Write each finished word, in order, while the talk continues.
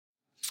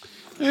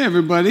Hey,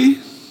 everybody.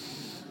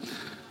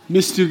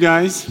 Missed you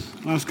guys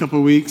last couple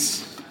of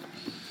weeks.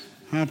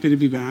 Happy to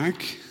be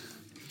back.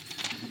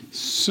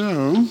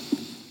 So,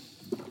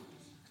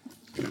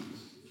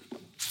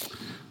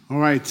 all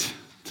right,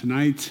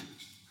 tonight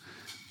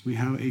we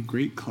have a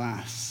great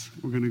class.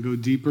 We're going to go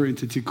deeper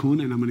into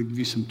Tikkun, and I'm going to give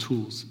you some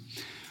tools.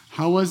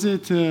 How was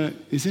it?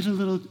 Is it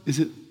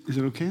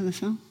okay, the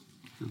sound?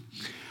 No.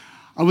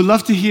 I would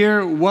love to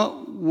hear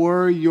what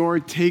were your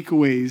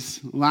takeaways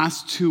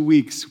last 2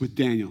 weeks with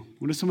Daniel.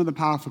 What are some of the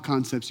powerful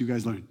concepts you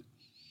guys learned?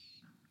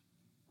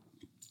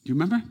 Do you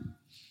remember?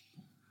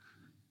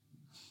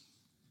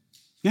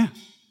 Yeah. Okay,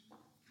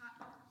 I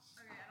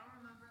don't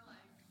remember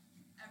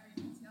every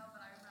detail,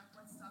 but I remember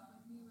what stuck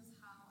with me was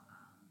how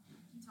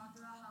he talked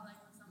about how when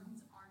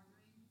someone's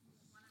arguing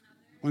with one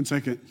another. 1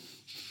 second.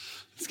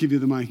 Let's give you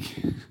the mic.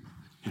 Here.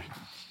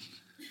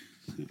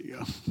 There you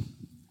go.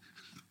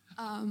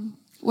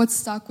 What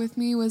stuck with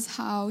me was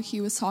how he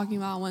was talking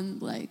about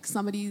when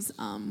somebody's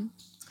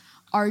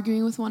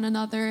arguing with one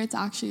another, it's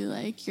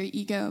actually your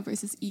ego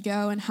versus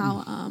ego, and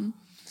how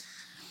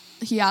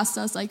he asked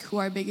us who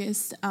our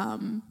biggest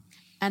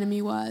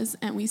enemy was,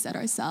 and we said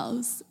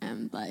ourselves,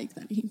 and then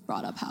he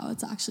brought up how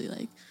it's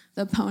actually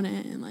the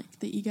opponent and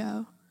the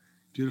ego.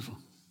 Beautiful,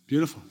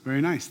 beautiful, very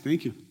nice.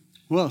 Thank you.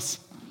 Who else?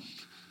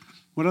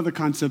 What other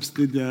concepts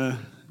did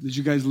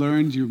you guys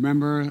learn? Do you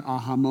remember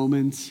aha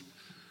moments?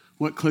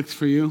 What clicked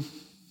for you?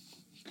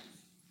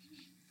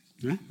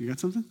 Yeah, you got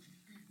something?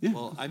 Yeah.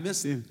 Well, I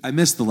missed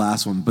the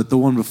last one, but the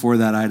one before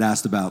that I'd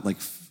asked about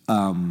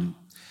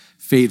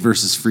fate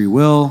versus free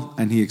will,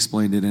 and he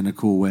explained it in a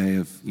cool way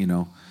of,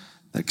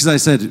 because I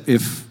said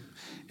if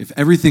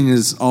everything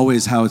is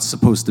always how it's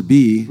supposed to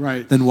be,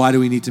 right, then why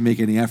do we need to make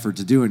any effort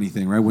to do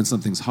anything, right? When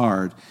something's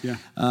hard. Yeah.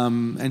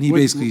 And he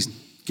basically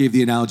gave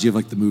the analogy of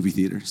the movie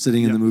theater,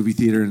 sitting in the movie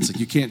theater, and it's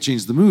you can't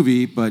change the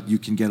movie, but you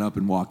can get up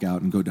and walk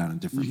out and go down a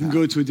different path. You can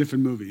go to a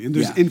different movie, and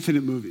there's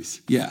infinite movies.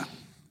 Yeah.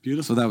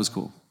 Beautiful. So that was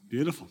cool.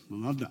 Beautiful. I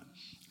love that.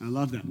 I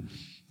love that.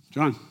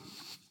 John.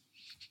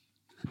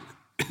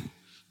 Here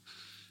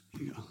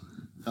you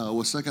go.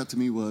 What stuck out to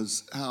me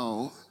was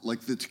how, the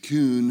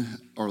tikkun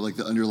are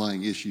the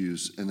underlying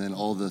issues, and then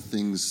all the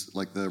things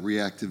the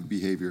reactive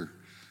behavior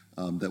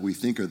that we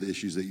think are the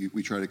issues that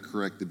we try to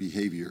correct the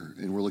behavior,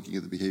 and we're looking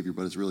at the behavior,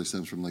 but it really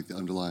stems from the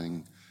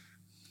underlying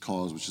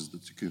cause, which is the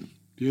tikkun.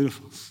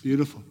 Beautiful,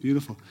 beautiful,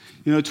 beautiful.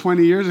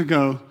 20 years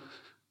ago,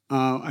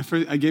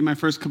 I gave my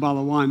first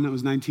Kabbalah 1. I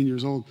was 19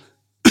 years old.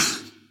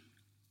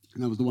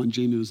 And that was the one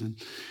Jamie was in.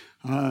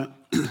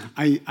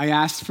 I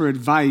asked for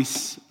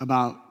advice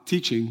about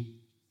teaching.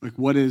 I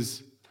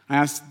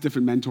asked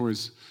different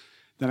mentors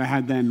that I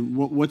had then,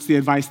 what's the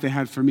advice they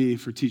had for me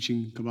for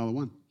teaching Kabbalah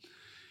 1?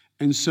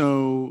 And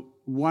so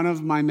one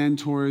of my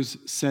mentors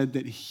said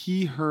that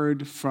he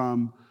heard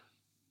from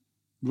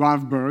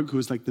Rav Berg, who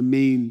was the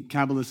main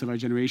Kabbalist of our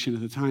generation at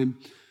the time.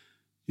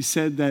 He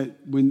said that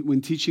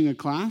when teaching a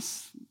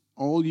class,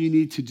 all you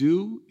need to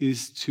do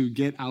is to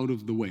get out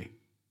of the way.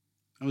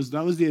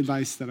 That was the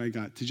advice that I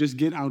got, to just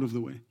get out of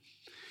the way.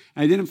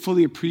 And I didn't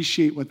fully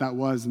appreciate what that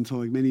was until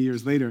many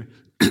years later,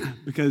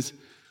 because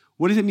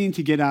what does it mean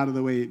to get out of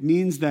the way? It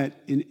means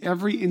that in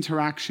every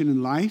interaction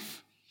in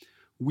life,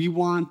 we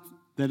want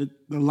that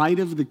the light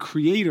of the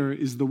Creator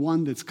is the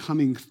one that's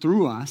coming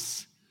through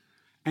us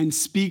and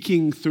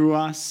speaking through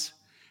us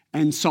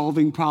and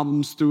solving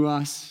problems through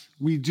us.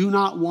 We do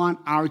not want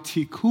our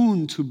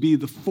tikkun to be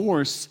the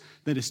force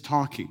that is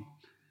talking.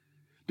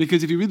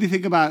 Because if you really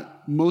think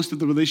about most of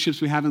the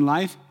relationships we have in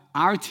life,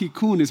 our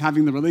tikkun is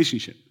having the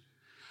relationship.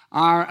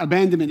 Our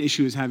abandonment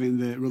issue is having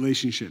the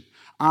relationship.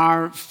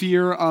 Our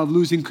fear of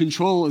losing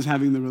control is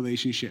having the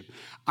relationship.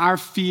 Our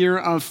fear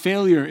of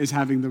failure is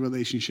having the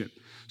relationship.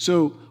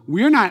 So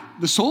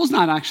the soul's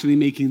not actually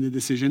making the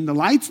decision. The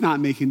light's not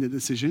making the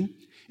decision.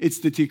 It's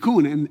the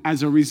tikkun. And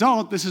as a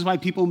result, this is why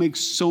people make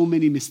so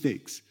many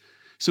mistakes.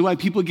 So why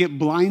people get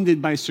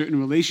blinded by certain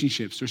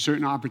relationships or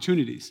certain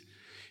opportunities.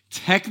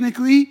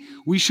 Technically,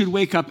 we should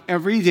wake up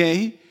every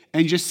day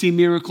and just see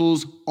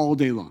miracles all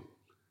day long.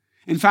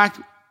 In fact,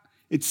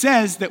 it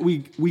says that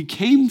we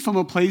came from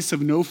a place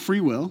of no free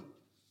will.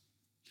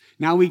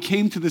 Now we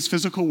came to this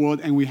physical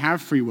world and we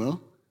have free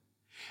will.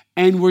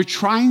 And we're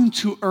trying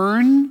to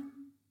earn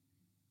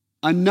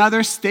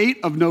another state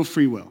of no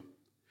free will.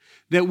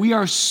 That we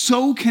are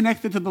so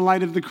connected to the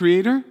light of the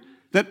Creator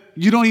that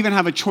you don't even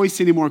have a choice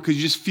anymore because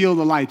you just feel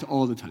the light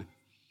all the time.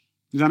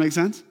 Does that make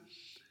sense?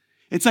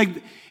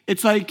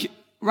 It's like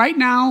right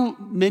now,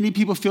 many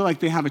people feel like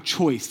they have a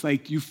choice.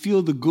 You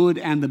feel the good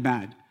and the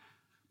bad.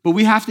 But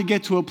we have to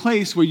get to a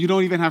place where you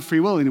don't even have free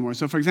will anymore.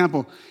 So for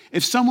example,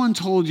 if someone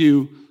told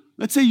you,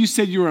 let's say you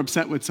said you were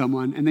upset with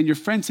someone, and then your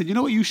friend said, you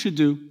know what you should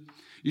do?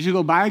 You should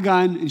go buy a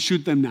gun and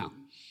shoot them now.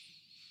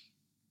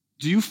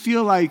 Do you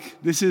feel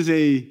like this is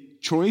a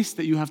choice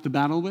that you have to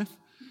battle with?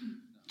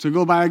 To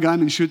go buy a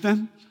gun and shoot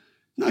them?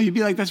 No, you'd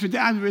be like, it's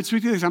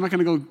ridiculous. I'm not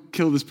going to go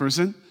kill this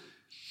person.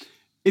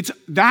 It's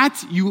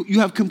that you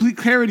have complete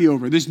clarity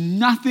over. There's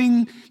not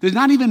even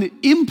an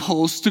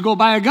impulse to go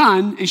buy a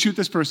gun and shoot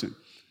this person.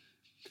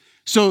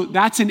 So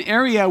that's an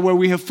area where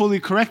we have fully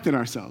corrected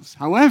ourselves.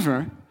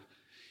 However,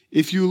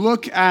 if you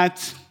look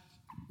at,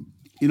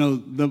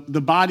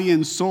 the body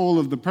and soul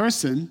of the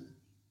person,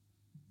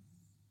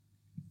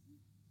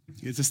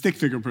 it's a stick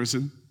figure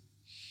person.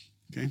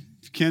 Okay?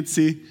 If you can't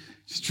see,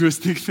 just drew a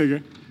stick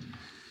figure.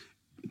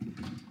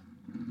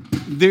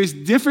 There's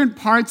different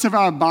parts of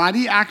our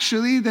body,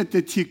 actually, that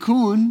the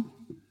tikkun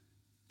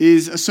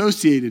is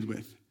associated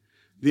with.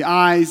 The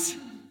eyes,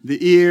 the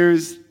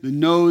ears, the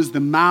nose, the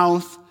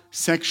mouth,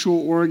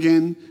 sexual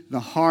organ, the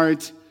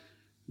heart,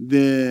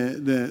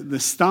 the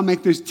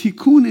stomach. There's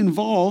tikkun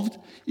involved,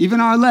 even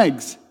our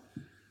legs.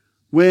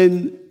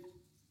 When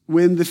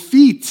the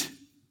feet,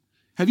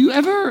 have you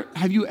ever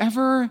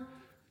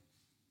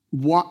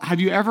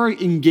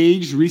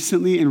engaged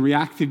recently in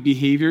reactive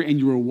behavior and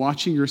you were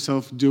watching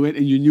yourself do it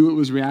and you knew it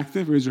was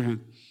reactive? Raise your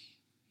hand.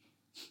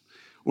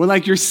 Or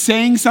like you're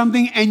saying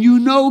something and you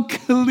know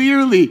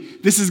clearly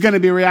this is going to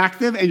be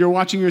reactive and you're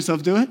watching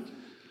yourself do it?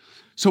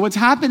 So what's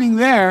happening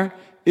there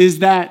is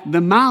that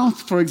the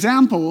mouth, for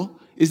example,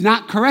 is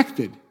not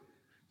corrected.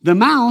 The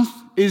mouth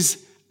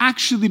is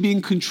actually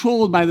being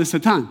controlled by the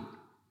Satan,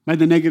 by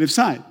the negative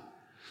side.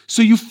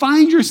 So you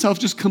find yourself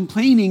just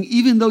complaining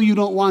even though you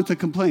don't want to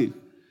complain.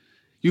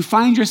 You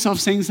find yourself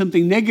saying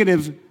something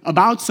negative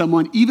about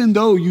someone even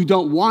though you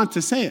don't want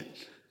to say it.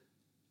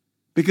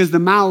 Because the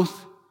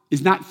mouth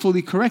is not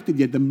fully corrected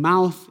yet. The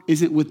mouth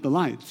isn't with the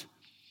light.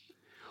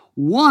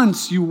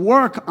 Once you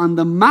work on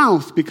the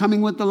mouth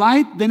becoming with the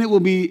light, then it will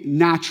be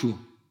natural.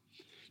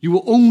 You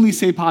will only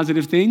say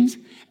positive things,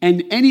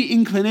 and any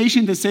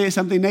inclination to say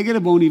something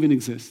negative won't even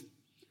exist.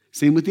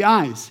 Same with the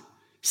eyes.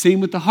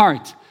 Same with the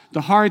heart.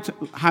 The heart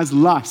has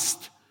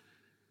lust.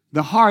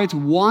 The heart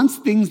wants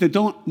things that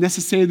don't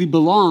necessarily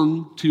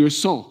belong to your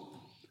soul.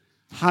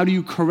 How do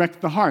you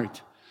correct the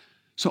heart?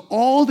 So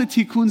all the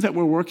tikkuns that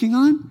we're working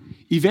on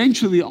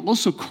eventually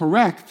also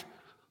correct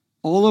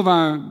all of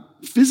our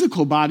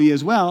physical body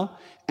as well.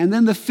 And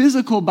then the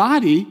physical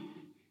body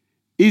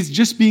is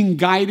just being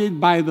guided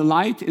by the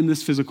light in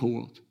this physical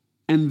world.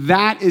 And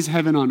that is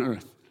heaven on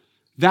earth.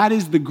 That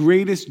is the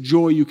greatest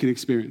joy you can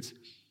experience.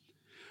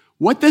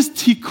 What does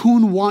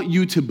tikkun want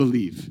you to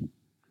believe?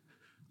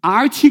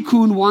 Our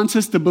tikkun wants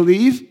us to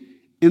believe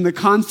in the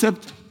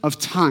concept of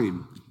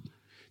time.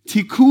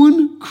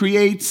 Tikkun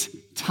creates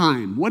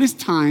time. What is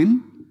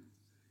time?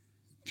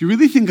 If you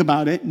really think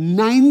about it,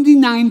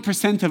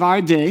 99% of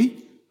our day,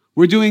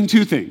 we're doing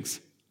two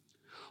things.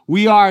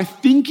 We are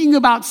thinking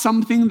about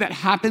something that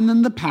happened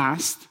in the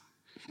past,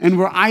 and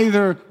we're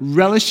either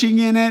relishing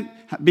in it,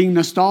 being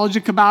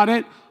nostalgic about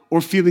it, or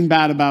feeling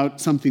bad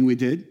about something we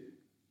did.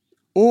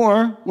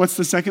 Or, what's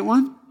the second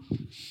one?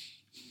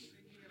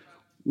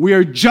 We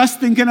are just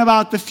thinking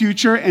about the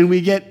future and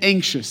we get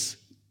anxious.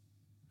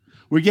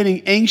 We're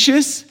getting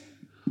anxious,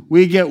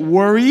 we get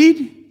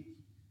worried,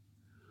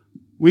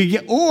 I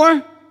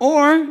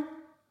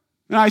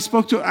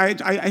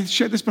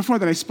shared this before,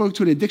 that I spoke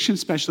to an addiction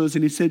specialist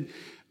and he said,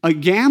 a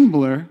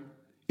gambler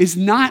is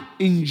not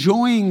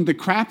enjoying the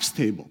craps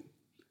table.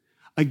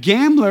 A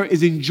gambler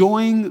is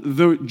enjoying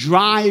the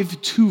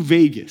drive to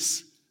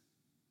Vegas.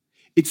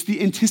 It's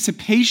the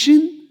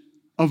anticipation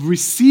of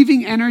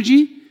receiving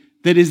energy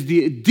that is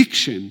the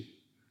addiction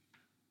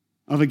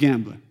of a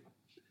gambler.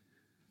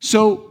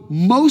 So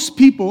most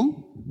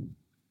people,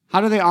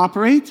 how do they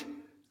operate?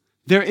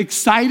 They're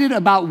excited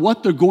about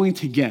what they're going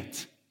to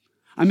get.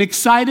 I'm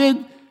excited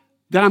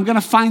that I'm going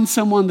to find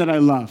someone that I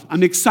love.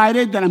 I'm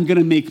excited that I'm going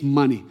to make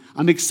money.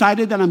 I'm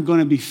excited that I'm going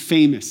to be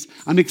famous.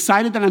 I'm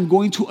excited that I'm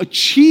going to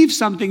achieve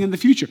something in the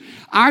future.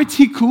 Our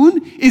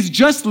tikkun is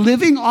just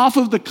living off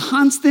of the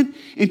constant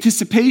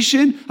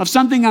anticipation of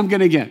something I'm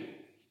going to get.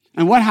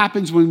 And what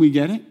happens when we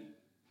get it?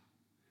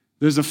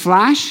 There's a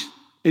flash,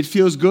 it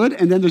feels good,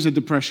 and then there's a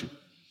depression.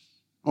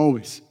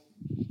 Always.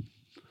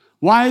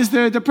 Why is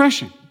there a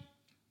depression?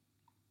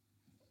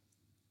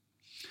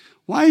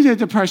 Why is there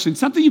depression?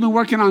 Something you've been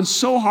working on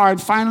so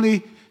hard,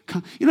 finally,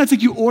 it's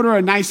like you order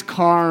a nice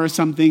car or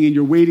something and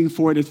you're waiting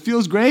for it. It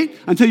feels great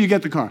until you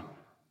get the car.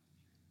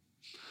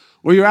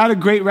 Or you're at a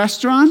great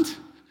restaurant,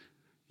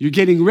 you're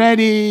getting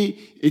ready,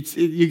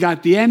 you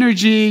got the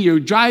energy, you're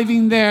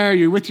driving there,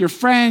 you're with your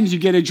friends, you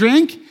get a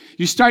drink,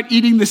 you start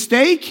eating the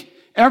steak,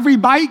 every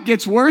bite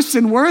gets worse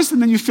and worse,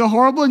 and then you feel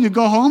horrible and you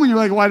go home and you're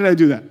like, why did I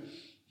do that?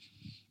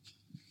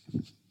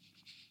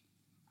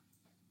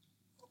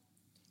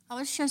 I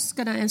was just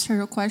going to answer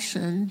your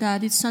question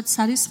that it's not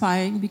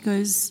satisfying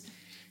because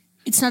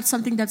it's not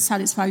something that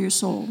satisfies your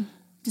soul.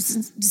 This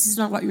is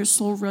not what your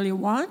soul really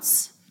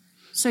wants.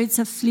 So it's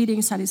a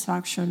fleeting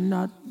satisfaction,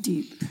 not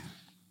deep.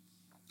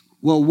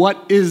 Well,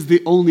 what is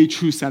the only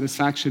true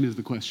satisfaction is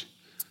the question.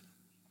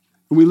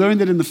 And we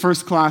learned it in the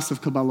first class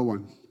of Kabbalah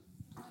 1.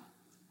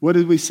 What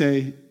did we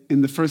say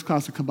in the first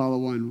class of Kabbalah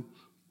 1?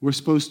 We're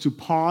supposed to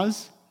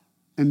pause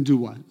and do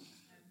what?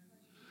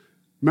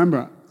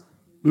 Remember,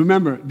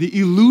 the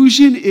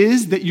illusion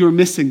is that you're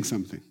missing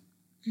something.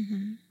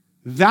 Mm-hmm.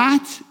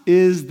 That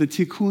is the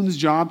tikkun's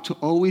job, to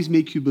always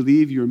make you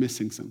believe you're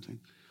missing something.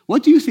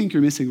 What do you think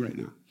you're missing right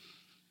now?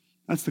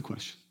 That's the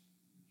question.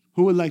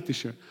 Who would like to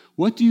share?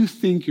 What do you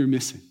think you're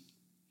missing?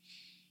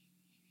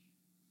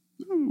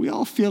 We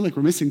all feel like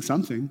we're missing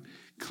something.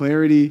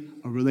 Clarity,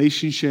 a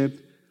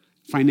relationship,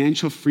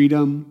 financial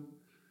freedom,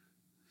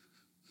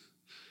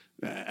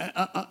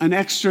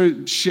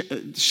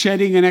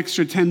 shedding an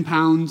extra 10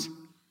 pounds.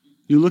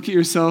 You look at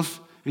yourself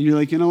and you're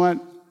like, you know what?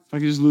 If I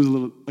could just lose a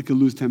little, I could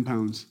lose 10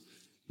 pounds.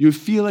 You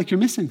feel like you're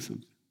missing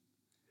something.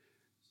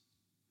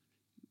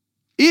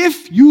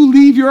 If you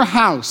leave your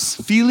house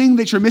feeling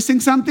that you're missing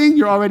something,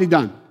 you're already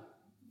done.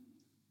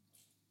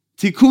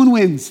 Tikkun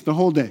wins the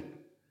whole day.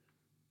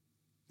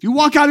 If you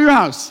walk out of your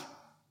house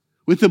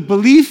with the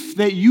belief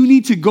that you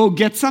need to go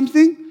get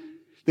something,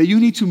 that you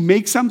need to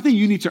make something,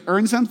 you need to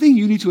earn something,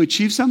 you need to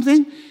achieve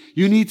something,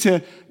 you need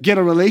to get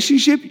a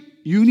relationship,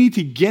 you need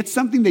to get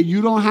something that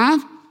you don't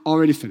have,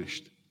 already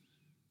finished.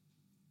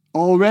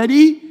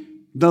 Already,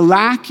 the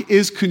lack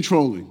is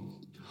controlling.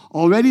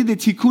 Already, the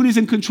tikkun is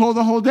in control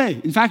the whole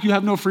day. In fact, you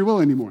have no free will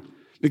anymore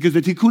because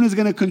the tikkun is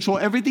going to control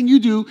everything you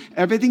do,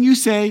 everything you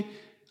say,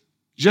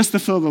 just to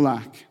fill the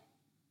lack.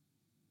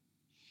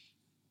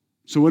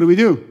 So what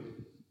do?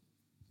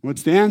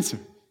 What's the answer?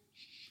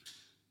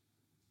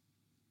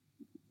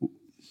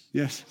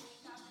 Yes?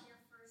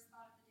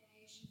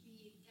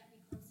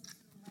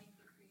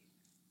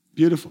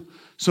 Beautiful.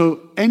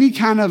 So any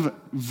kind of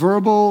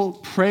verbal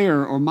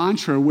prayer or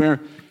mantra where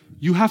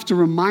you have to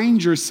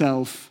remind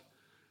yourself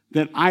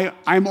that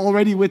I'm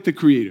already with the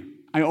Creator.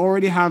 I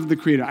already have the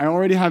Creator. I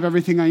already have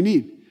everything I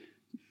need.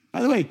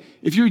 By the way,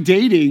 if you're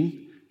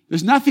dating,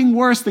 there's nothing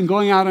worse than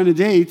going out on a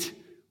date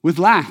with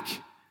lack.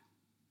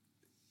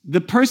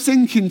 The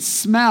person can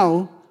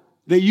smell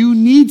that you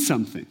need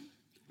something.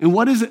 And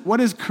what is it?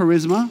 What is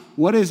charisma?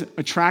 What is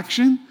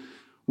attraction?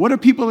 What are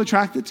people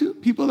attracted to?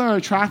 People are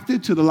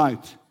attracted to the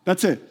light.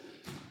 That's it.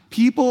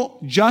 People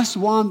just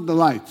want the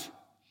light.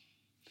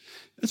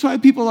 That's why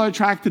people are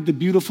attracted to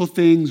beautiful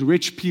things,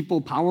 rich people,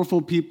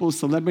 powerful people,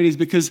 celebrities,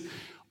 because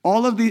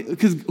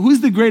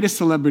who's the greatest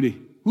celebrity?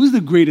 Who's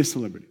the greatest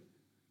celebrity?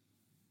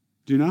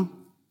 Do you know?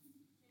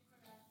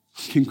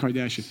 Kim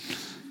Kardashian.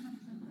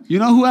 You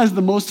know who has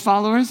the most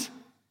followers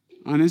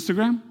on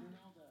Instagram?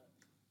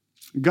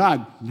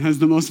 God has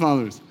the most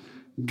followers.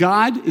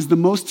 God is the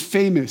most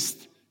famous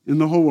in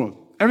the whole world.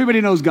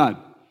 Everybody knows God.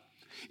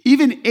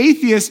 Even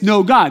atheists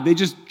know God. They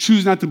just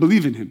choose not to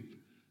believe in him.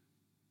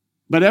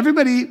 But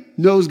everybody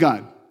knows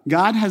God.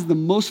 God has the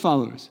most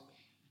followers.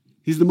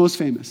 He's the most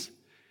famous.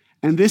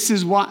 And this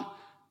is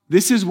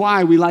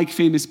why we like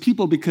famous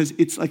people, because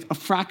it's like a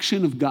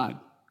fraction of God.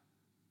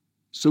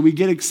 So we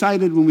get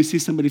excited when we see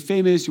somebody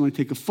famous. You want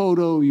to take a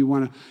photo. You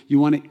want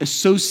to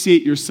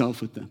associate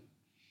yourself with them.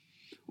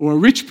 Or a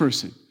rich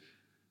person.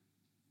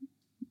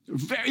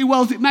 Very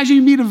wealthy. Imagine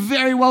you meet a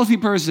very wealthy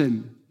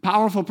person,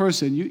 powerful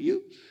person.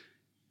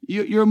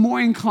 You're more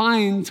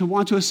inclined to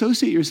want to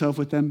associate yourself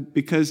with them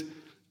because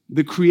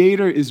the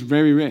Creator is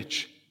very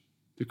rich.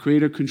 The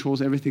Creator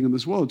controls everything in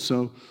this world.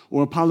 So,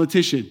 or a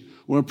politician,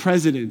 or a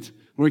president,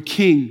 or a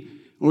king,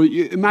 or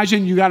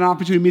imagine you got an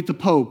opportunity to meet the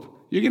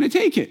Pope. You're going to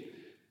take it.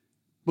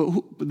 But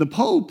the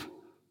Pope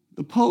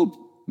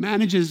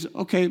manages,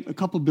 a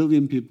couple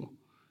billion people.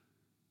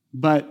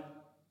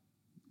 But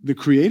the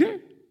Creator,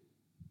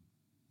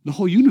 the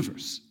whole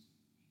universe.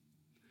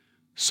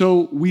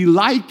 So we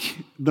like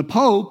the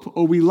Pope,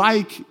 or we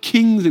like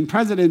kings and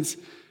presidents.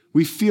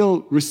 We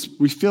feel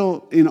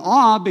in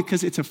awe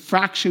because it's a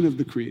fraction of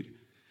the Creator.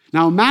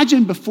 Now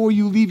imagine before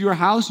you leave your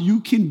house, you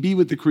can be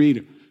with the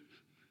Creator.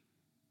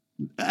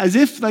 As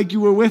if like you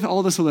were with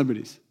all the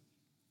celebrities.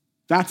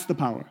 That's the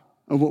power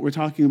of what we're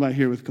talking about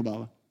here with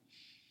Kabbalah.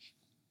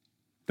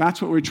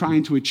 That's what we're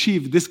trying to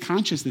achieve, this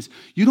consciousness.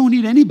 You don't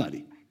need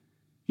anybody.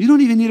 You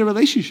don't even need a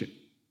relationship.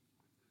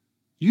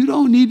 You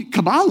don't need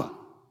Kabbalah.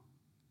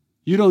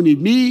 You don't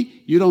need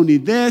me. You don't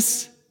need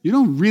this. You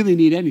don't really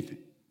need anything.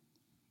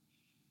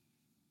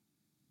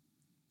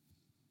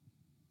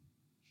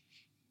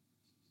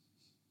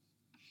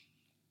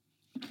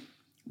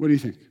 What do you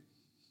think?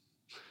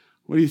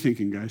 What are you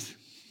thinking, guys?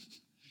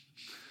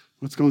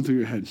 What's going through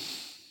your head? It's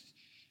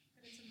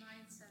a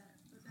mindset,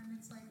 but then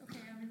it's like,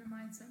 okay, I'm in the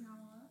mindset, Now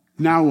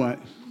now what?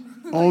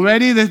 what?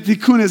 Already the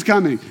tikkun is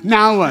coming.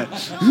 Now what? No,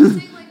 I'm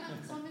saying like,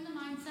 so I'm in the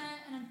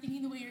mindset and I'm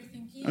thinking the way you're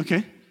thinking.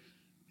 Okay.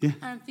 Yeah.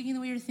 And I'm thinking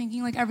the way you're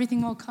thinking, like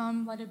everything will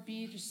come, let it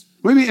be. Just.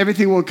 What do you mean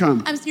everything will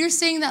come? You're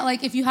saying that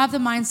like if you have the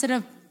mindset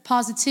of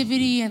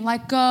positivity and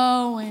let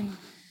go and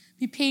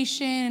be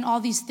patient and all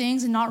these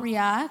things and not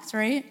react,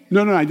 right?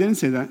 No, I didn't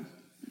say that.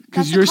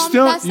 Because you're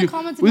That's the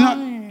common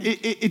denominator.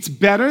 It's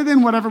better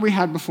than whatever we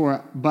had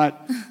before,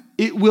 but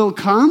it will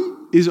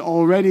come is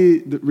already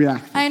the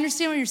reactive. I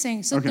understand what you're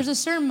saying. So Okay. there's a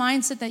certain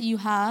mindset that you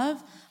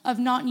have of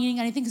not needing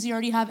anything because you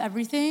already have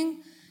everything.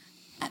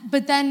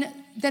 But then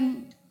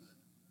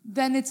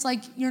it's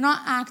like you're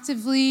not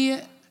actively.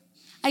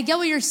 I get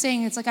what you're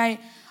saying. It's like I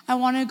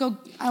want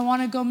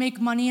to go make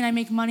money and I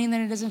make money and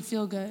then it doesn't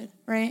feel good,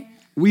 right?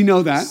 We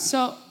know that.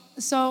 So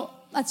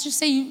let's just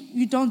say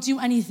you don't do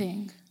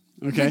anything.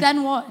 Okay. But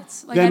then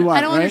what? Like Then what,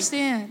 I don't right?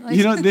 understand. Like,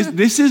 You know,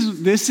 this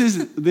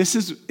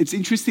is. It's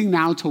interesting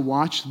now to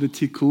watch the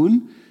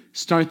tikkun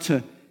start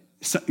to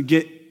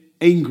get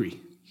angry.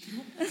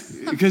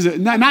 Because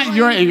not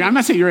you're angry. I'm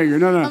not saying you're angry.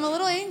 No. I'm a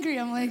little angry.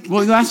 I'm like...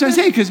 Well, that's what I'm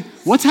saying, because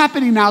what's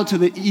happening now to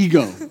the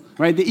ego,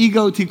 right? The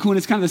ego, tikkun,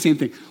 it's kind of the same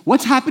thing.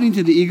 What's happening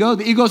to the ego?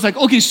 The ego's like,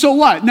 okay, so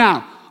what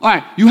now? All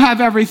right, you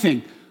have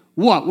everything.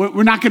 What?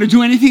 We're not going to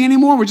do anything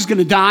anymore? We're just going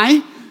to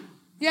die?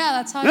 Yeah,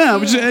 that's how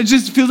I feel. It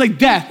just feels like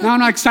death. Now I'm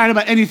not excited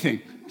about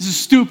anything. This is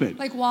stupid.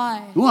 Like,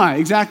 why? Why?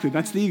 Exactly.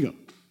 That's the ego.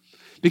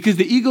 Because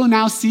the ego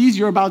now sees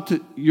you're about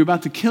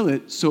to kill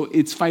it, so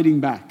it's fighting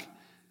back.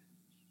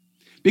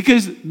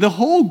 Because the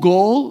whole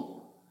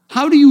goal,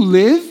 how do you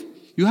live?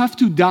 You have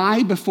to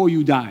die before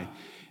you die.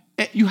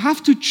 You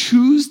have to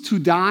choose to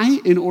die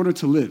in order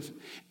to live.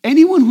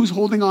 Anyone who's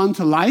holding on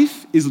to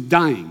life is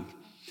dying.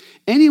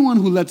 Anyone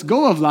who lets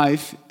go of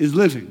life is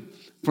living.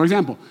 For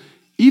example,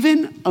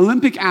 even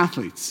Olympic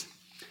athletes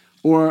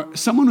or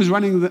someone who's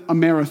running a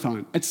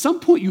marathon, at some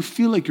point you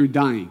feel like you're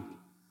dying.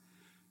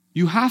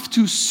 You have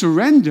to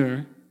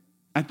surrender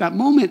at that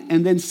moment,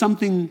 and then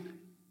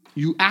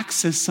you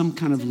access some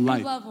kind of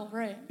life. Level,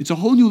 right. It's a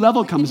whole new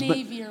level comes. The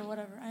Navy or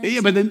whatever.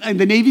 Yeah, but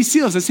the Navy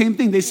SEALs, the same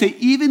thing. They say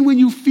even when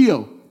you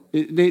feel,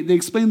 they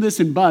explain this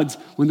in BUDS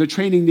when they're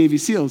training Navy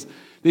SEALs.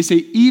 They say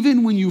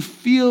even when you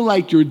feel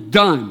like you're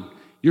done,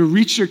 you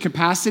reach your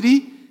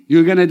capacity,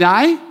 you're going to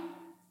die.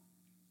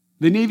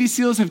 The Navy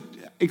SEALs have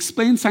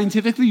explained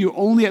scientifically you're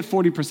only at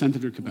 40%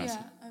 of your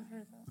capacity. Yeah, I've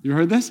heard that. You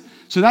heard this?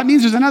 So that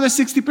means there's another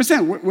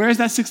 60%. Where is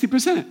that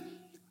 60%?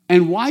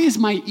 And why is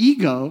my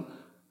ego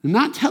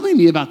not telling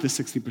me about this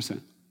 60%?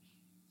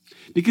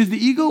 Because the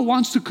ego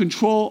wants to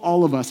control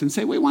all of us and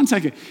say, wait 1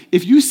 second.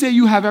 If you say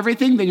you have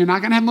everything, then you're not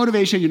going to have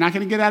motivation, you're not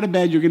going to get out of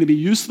bed, you're going to be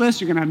useless,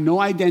 you're going to have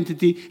no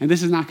identity, and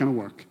this is not going to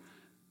work.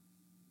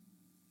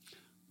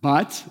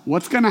 But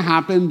what's going to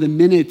happen the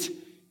minute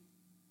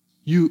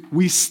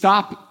we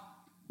stop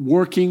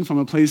working from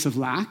a place of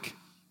lack?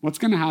 What's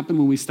going to happen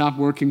when we stop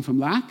working from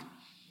lack?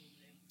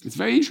 It's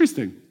very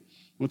interesting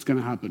what's going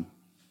to happen.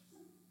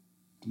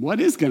 What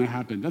is going to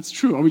happen? That's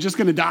true. Are we just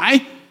going to die?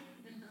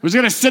 We're just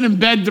going to sit in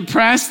bed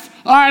depressed?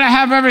 All right, I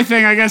have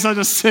everything. I guess I'll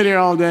just sit here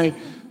all day.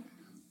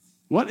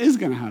 What is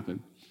going to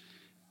happen?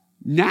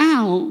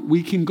 Now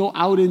we can go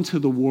out into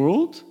the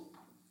world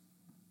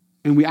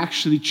and we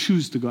actually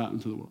choose to go out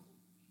into the world.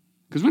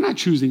 Because we're not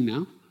choosing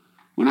now.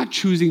 We're not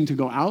choosing to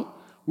go out.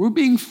 We're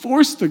being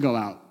forced to go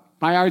out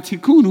by our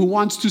tikkun who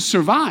wants to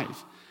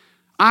survive.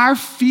 Our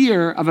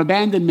fear of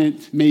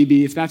abandonment,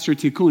 maybe, if that's your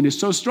tikkun, is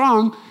so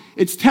strong,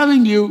 it's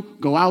telling you,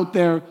 go out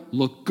there,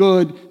 look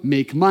good,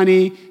 make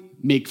money,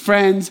 make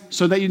friends,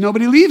 so that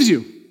nobody leaves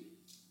you.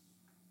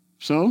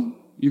 So,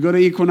 you go to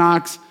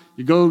Equinox,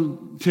 you go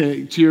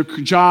to your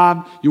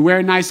job, you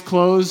wear nice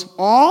clothes,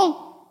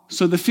 all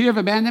so the fear of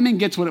abandonment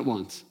gets what it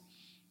wants.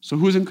 So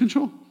who's in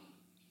control?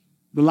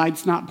 The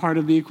light's not part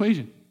of the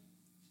equation.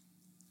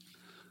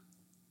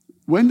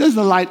 When does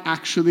the light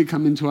actually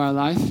come into our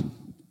life?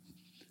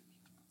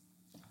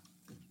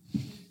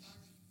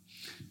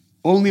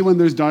 Only when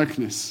there's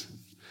darkness.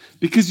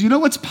 Because you know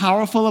what's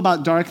powerful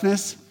about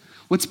darkness?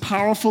 What's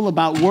powerful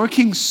about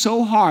working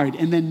so hard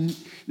and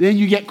then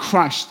you get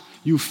crushed,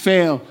 you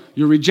fail,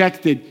 you're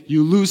rejected,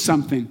 you lose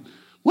something.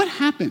 What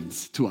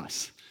happens to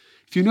us?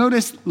 If you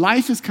notice,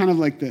 life is kind of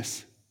like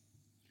this.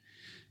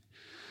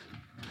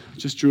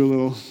 Just drew a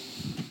little.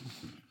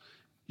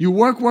 You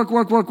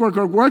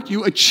work,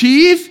 you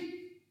achieve,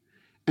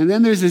 and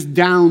then there's this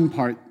down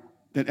part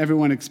that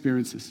everyone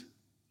experiences.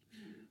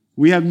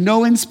 We have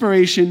no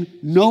inspiration,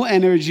 no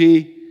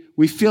energy.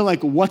 We feel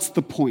like, what's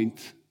the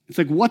point? It's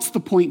like, what's the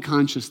point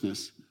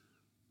consciousness?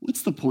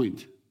 What's the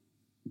point?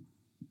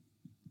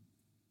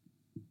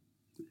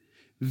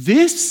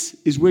 This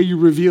is where you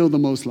reveal the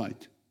most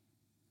light.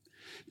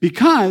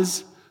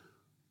 Because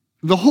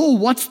the whole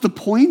what's the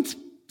point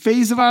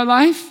phase of our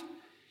life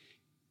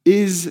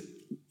is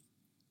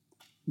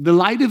the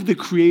light of the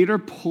Creator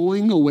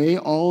pulling away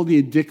all the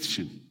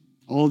addiction,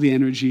 all the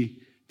energy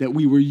that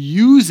we were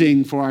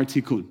using for our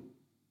tikkun.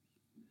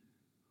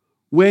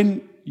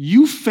 When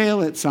you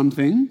fail at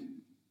something,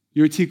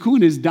 your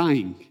tikkun is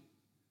dying.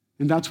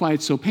 And that's why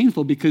it's so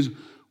painful, because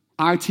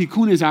our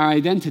tikkun is our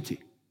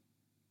identity.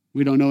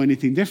 We don't know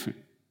anything different.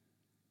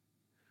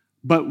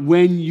 But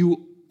when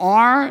you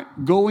are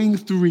going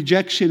through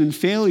rejection and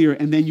failure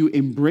and then you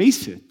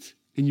embrace it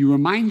and you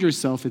remind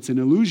yourself it's an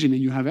illusion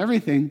and you have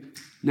everything,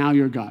 now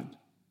you're God.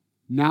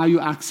 Now you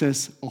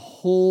access a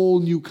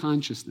whole new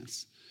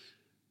consciousness.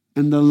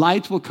 And the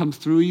light will come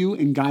through you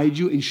and guide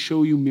you and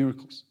show you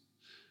miracles.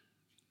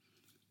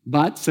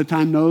 But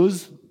Satan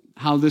knows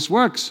how this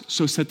works.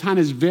 So Satan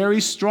is very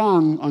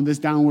strong on this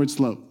downward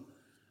slope.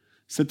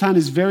 Satan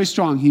is very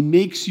strong. He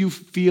makes you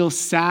feel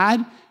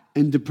sad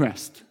and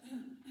depressed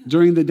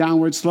during the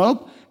downward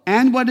slope.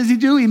 And what does he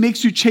do? He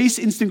makes you chase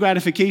instant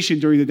gratification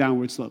during the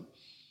downward slope.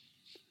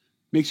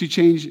 Makes you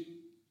change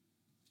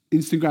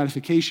instant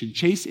gratification.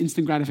 Chase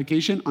instant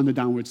gratification on the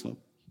downward slope.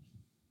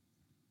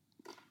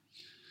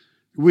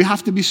 We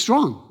have to be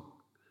strong.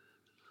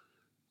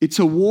 It's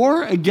a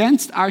war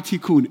against our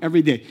tikkun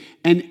every day.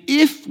 And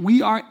if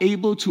we are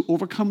able to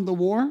overcome the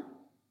war,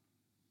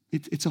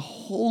 It's a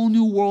whole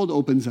new world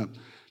opens up.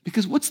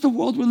 Because what's the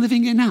world we're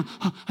living in now?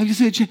 Oh, I'm going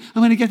to get this.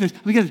 I'm going to get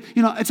this.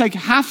 You know, it's like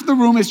half the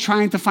room is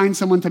trying to find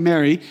someone to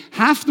marry.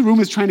 Half the room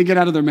is trying to get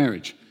out of their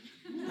marriage.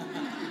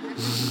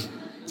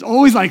 It's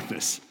always like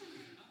this.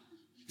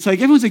 It's like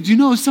everyone's like, do you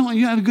know someone?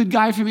 You have a good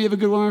guy for me. You have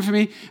a good woman for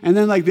me. And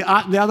then like the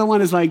other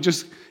one is like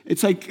just,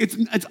 it's like, it's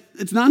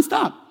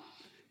nonstop.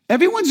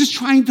 Everyone's just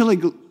trying to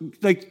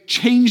like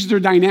change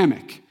their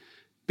dynamic.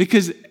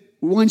 Because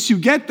once you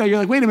get there, you're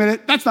like, wait a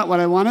minute, that's not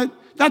what I wanted.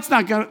 That's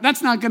not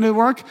going to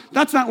work.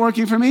 That's not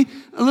working for me.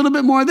 A little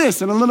bit more of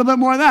this, and a little bit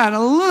more of that, and a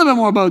little bit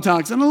more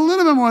Botox, and a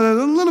little bit more of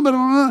this, a little bit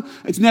more.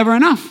 It's never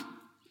enough.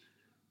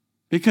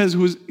 Because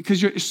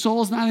your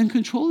soul's not in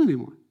control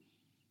anymore.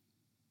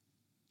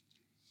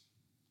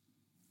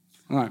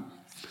 All right.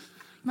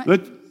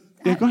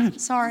 Go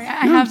ahead. Sorry,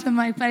 I have the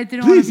mic, but I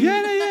didn't Please,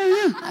 want to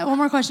yeah. One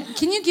more question.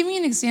 Can you give me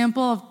an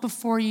example of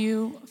before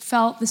you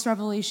felt this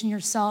revelation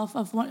yourself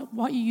of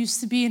what you used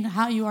to be and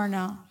how you are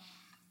now?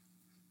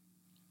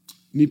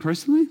 Me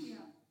personally?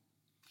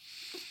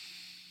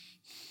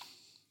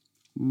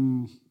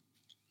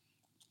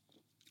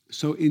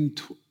 So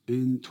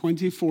in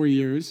 24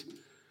 years,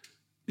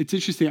 it's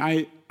interesting.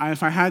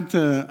 If I had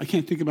to, I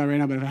can't think about it right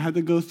now, but if I had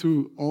to go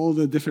through all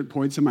the different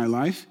points in my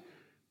life,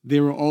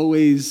 they were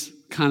always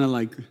kind of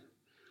like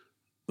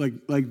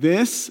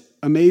this,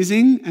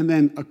 amazing, and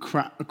then a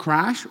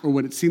crash, or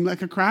what it seemed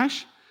like a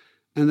crash,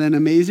 and then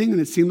amazing, and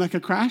it seemed like a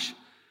crash.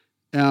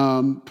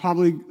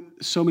 Probably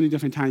so many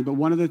different times, but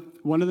one of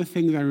the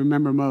things I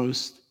remember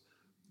most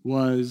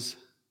was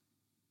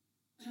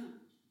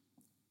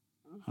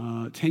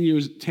 10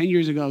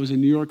 years ago. I was in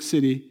New York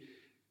City,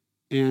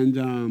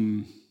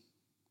 and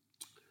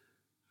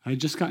I had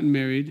just gotten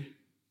married,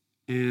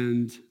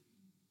 and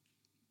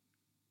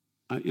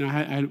I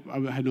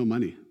had no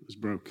money. I was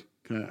broke.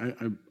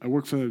 I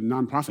work for a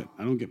nonprofit.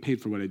 I don't get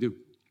paid for what I do,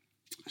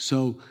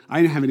 so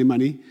I didn't have any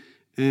money,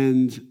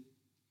 and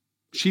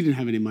she didn't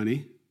have any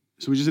money,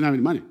 so we just didn't have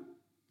any money.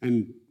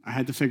 And I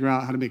had to figure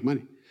out how to make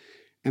money.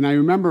 And I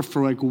remember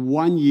for like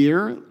 1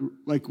 year,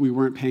 like we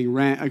weren't paying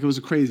rent. Like it was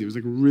crazy. It was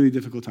like a really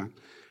difficult time.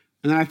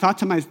 And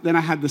then I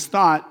had this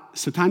thought.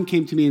 Satan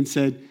came to me and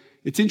said,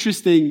 it's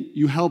interesting,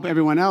 you help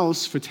everyone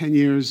else for 10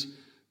 years.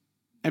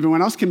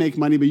 Everyone else can make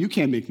money, but you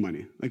can't make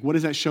money. Like what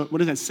does that show? What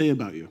does that say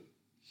about you?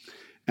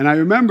 And I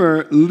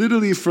remember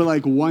literally for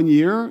like 1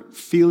 year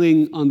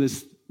feeling on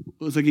this, it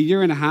was like a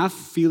year and a half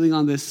feeling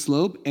on this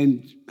slope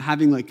and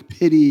having like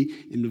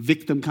pity and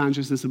victim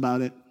consciousness about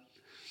it.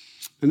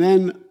 And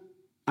then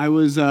I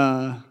was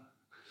in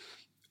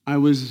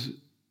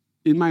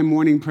my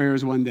morning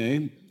prayers one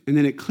day, and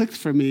then it clicked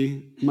for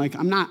me. I'm like,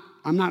 I'm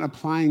not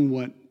applying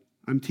what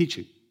I'm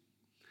teaching.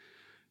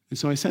 And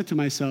so I said to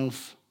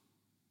myself,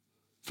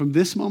 from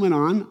this moment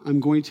on, I'm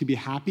going to be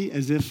happy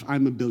as if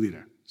I'm a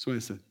billionaire. That's what I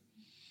said.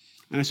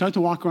 And I started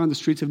to walk around the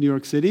streets of New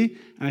York City,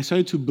 and I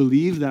started to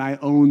believe that I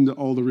owned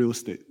all the real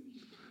estate.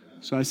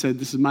 So I said,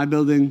 this is my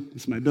building,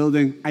 this is my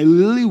building. I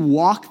literally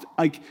walked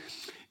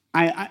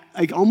I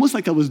almost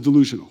like I was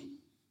delusional.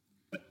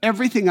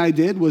 Everything I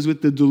did was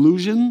with the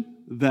delusion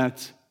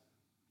that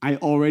I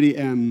already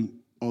am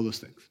all those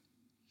things.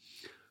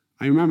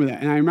 I remember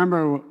that. And I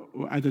remember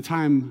at the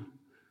time,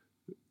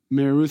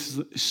 Mary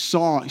Ruth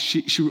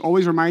she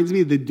always reminds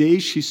me the day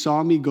she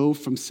saw me go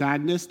from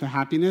sadness to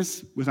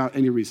happiness without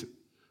any reason.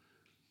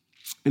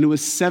 And it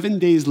was 7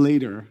 days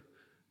later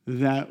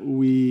that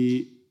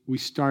we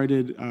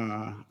started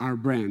our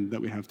brand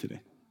that we have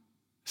today.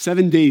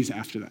 7 days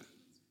after that.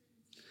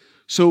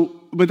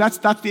 So, but that's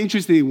the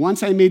interesting thing.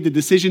 Once I made the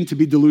decision to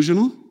be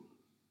delusional,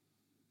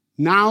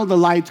 now the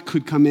light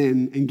could come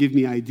in and give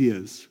me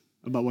ideas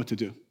about what to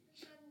do. You're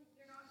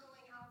not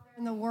going out there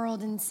in the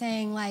world and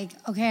saying like,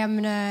 okay, I'm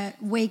going to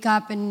wake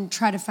up and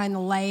try to find the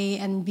light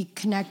and be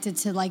connected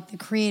to like the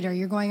creator.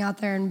 You're going out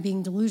there and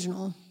being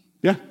delusional.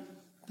 Yeah.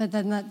 But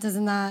then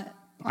doesn't that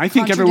I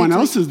think everyone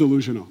else is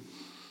delusional.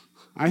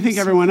 I think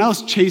everyone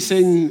else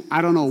chasing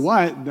I don't know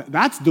what,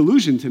 that's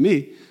delusion to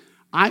me.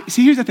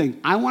 See, here's the thing.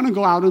 I want to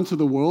go out into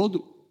the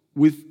world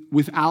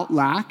without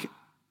lack,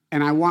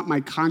 and I want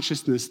my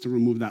consciousness to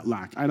remove that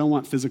lack. I don't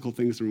want physical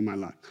things to remove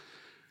my lack.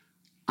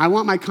 I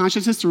want my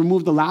consciousness to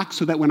remove the lack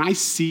so that when I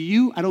see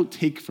you, I don't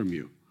take from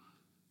you.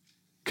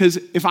 Because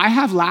if I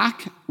have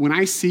lack, when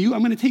I see you, I'm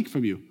going to take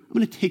from you. I'm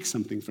going to take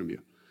something from you.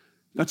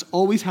 That's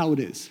always how it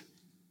is.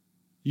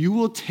 You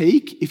will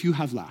take if you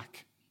have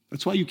lack.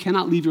 That's why you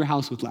cannot leave your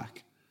house with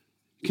lack.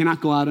 You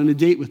cannot go out on a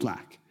date with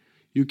lack.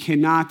 You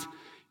cannot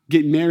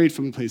get married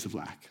from a place of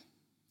lack.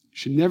 You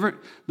should never.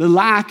 The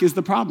lack is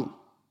the problem.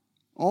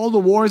 All the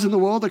wars in the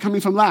world are coming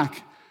from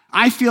lack.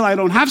 I feel I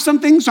don't have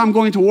something, so I'm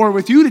going to war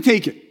with you to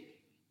take it.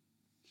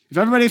 If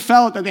everybody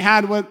felt that they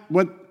had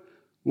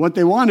what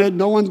they wanted,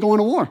 no one's going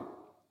to war.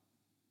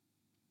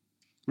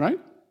 Right?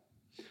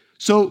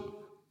 So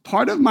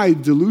part of my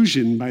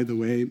delusion, by the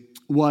way, it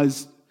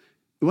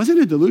wasn't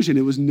a delusion.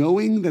 It was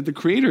knowing that the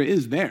Creator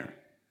is there.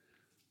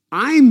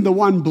 I'm the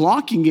one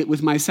blocking it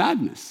with my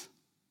sadness.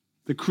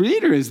 The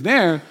Creator is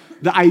there.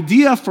 The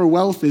idea for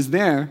wealth is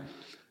there.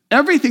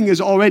 Everything is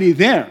already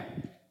there.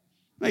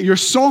 Right? Your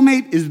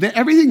soulmate is there.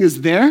 Everything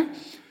is there.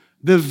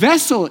 The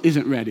vessel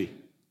isn't ready.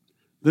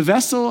 The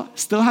vessel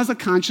still has a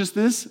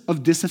consciousness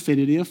of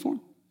disaffinity of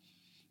form.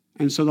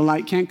 And so the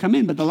light can't come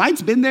in. But the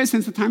light's been there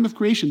since the time of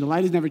creation. The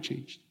light has never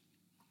changed.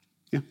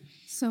 Yeah.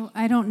 So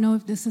I don't know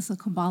if this is a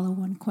Kabbalah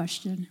 1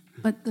 question,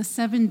 but the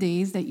 7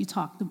 days that you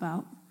talked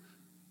about.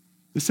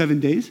 The 7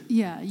 days?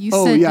 Yeah, you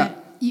Oh, said yeah.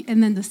 that,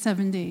 and then the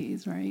 7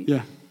 days, right?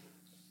 Yeah.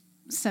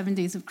 7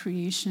 days of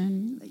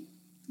creation.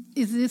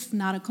 Is this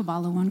not a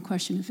Kabbalah 1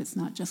 question? If it's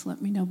not, just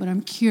let me know. But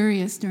I'm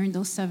curious, during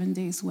those 7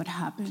 days, what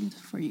happened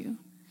for you?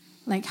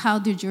 Like, how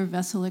did your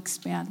vessel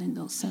expand in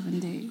those 7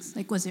 days?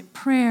 Like, was it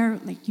prayer?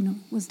 Like,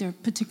 was there a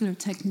particular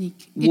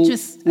technique? I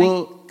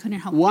couldn't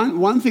help it.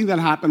 One thing that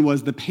happened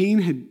was the pain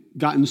had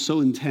gotten so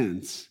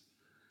intense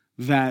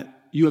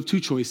that you have two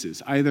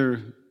choices.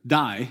 Either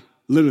die,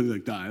 literally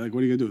die, like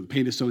what are you going to do? The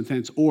pain is so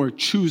intense. Or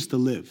choose to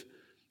live.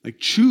 Like,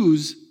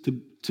 choose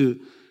to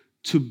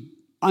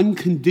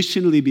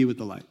unconditionally be with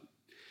the light.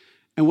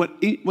 And what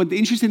the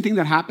interesting thing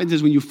that happens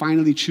is when you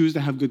finally choose to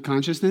have good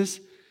consciousness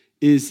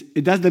is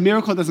the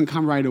miracle doesn't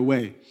come right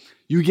away.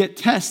 You get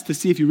tests to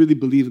see if you really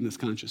believe in this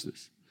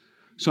consciousness.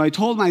 So I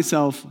told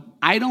myself,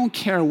 I don't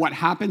care what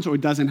happens or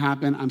doesn't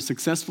happen, I'm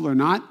successful or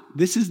not,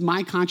 this is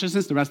my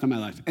consciousness the rest of my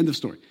life. End of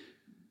story.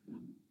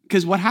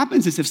 Because what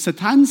happens is if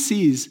Satan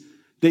sees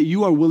that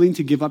you are willing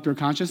to give up your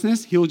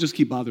consciousness, he'll just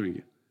keep bothering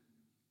you.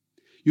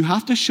 You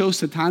have to show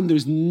Satan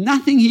there's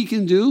nothing he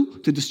can do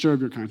to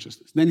disturb your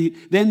consciousness.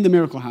 Then the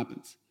miracle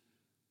happens.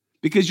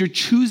 Because you're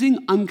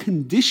choosing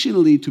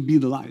unconditionally to be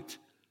the light.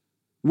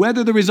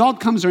 Whether the result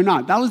comes or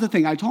not. That was the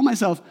thing. I told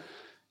myself,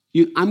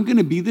 I'm going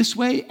to be this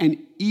way, and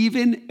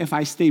even if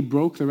I stay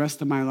broke the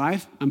rest of my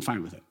life, I'm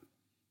fine with it.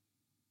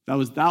 That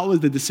was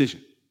the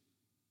decision.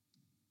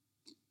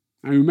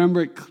 I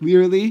remember it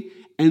clearly,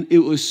 and it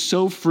was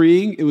so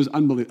freeing. It was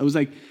unbelievable. It was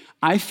like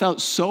I felt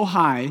so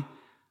high,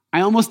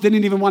 I almost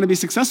didn't even want to be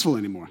successful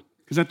anymore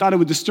because I thought it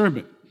would disturb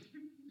it.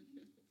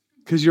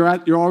 Because you're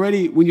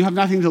already, when you have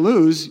nothing to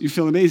lose, you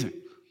feel amazing.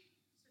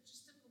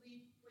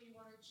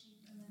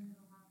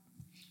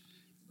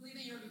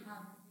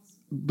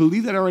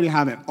 Believe that I already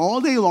have it.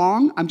 All day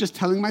long, I'm just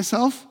telling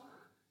myself,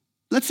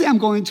 let's say I'm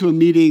going to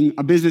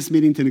a business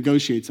meeting to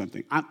negotiate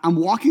something. I'm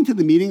walking to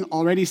the meeting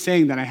already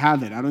saying that I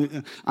have it. I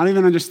don't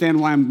even understand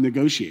why I'm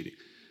negotiating.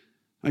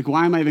 Like,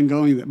 why am I even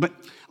going there? But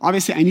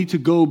obviously, I need to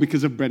go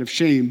because of bread of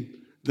shame.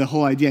 The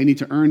whole idea, I need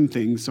to earn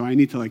things, so I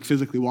need to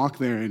physically walk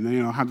there and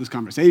have this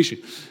conversation.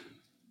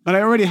 But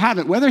I already have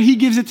it. Whether he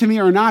gives it to me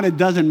or not, it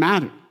doesn't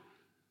matter.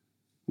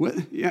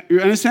 You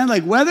understand?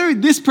 Like, whether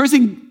this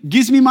person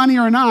gives me money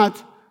or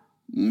not,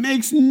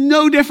 makes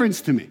no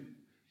difference to me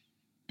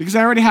because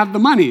I already have the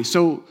money.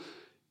 So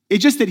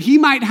it's just that he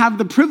might have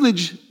the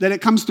privilege that it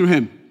comes through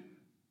him.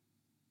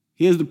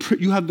 You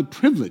have the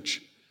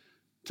privilege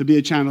to be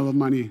a channel of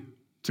money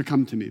to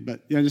come to me.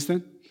 But you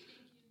understand?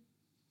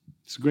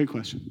 It's a great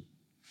question.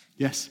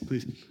 Yes,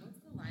 please. What's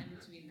the line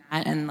between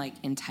that and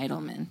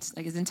entitlement?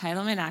 Is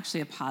entitlement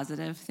actually a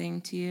positive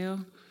thing to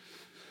you?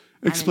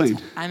 Explain.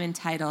 I'm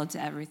entitled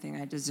to everything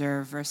I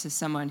deserve versus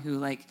someone who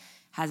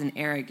has an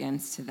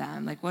arrogance to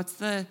them. What's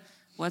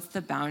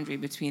the boundary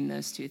between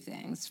those two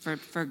things,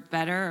 for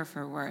better or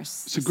for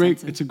worse?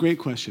 It's a great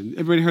question.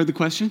 Everybody heard the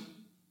question?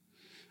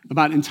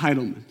 About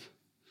entitlement.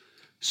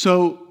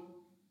 So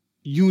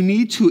you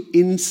need to,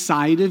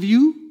 inside of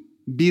you,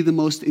 be the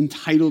most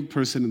entitled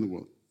person in the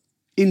world.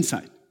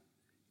 Inside.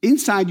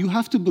 Inside, you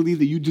have to believe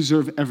that you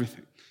deserve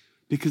everything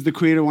because the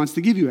Creator wants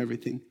to give you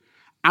everything.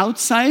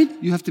 Outside,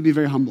 you have to be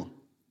very humble.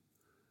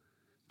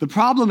 The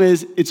problem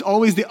is, it's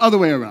always the other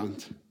way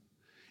around.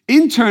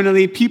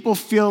 Internally, people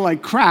feel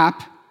like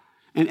crap,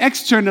 and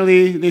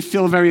externally, they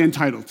feel very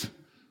entitled.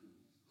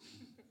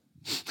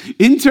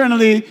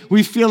 Internally,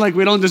 we feel like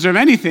we don't deserve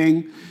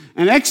anything,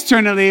 and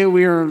externally,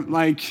 we're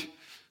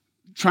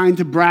trying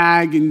to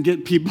brag and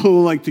get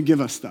people to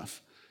give us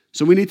stuff.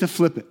 So we need to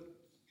flip it.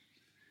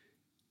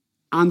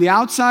 On the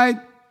outside,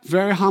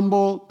 very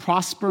humble,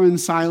 prosper in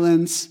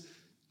silence.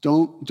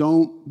 Don't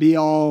make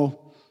a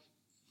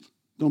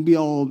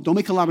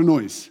lot of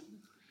noise.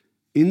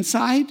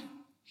 Inside,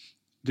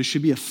 there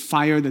should be a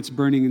fire that's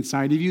burning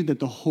inside of you that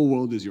the whole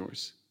world is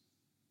yours.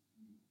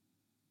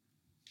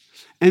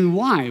 And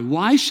why?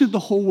 Why should the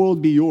whole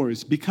world be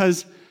yours?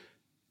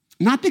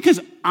 Not because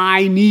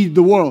I need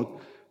the world.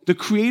 The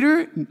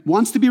Creator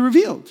wants to be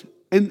revealed.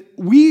 And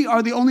we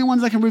are the only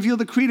ones that can reveal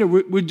the Creator.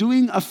 We're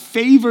doing a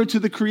favor to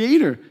the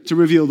Creator to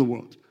reveal the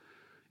world.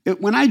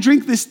 When I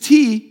drink this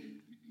tea,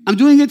 I'm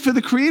doing it for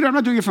the Creator. I'm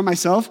not doing it for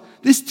myself.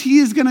 This tea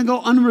is going to go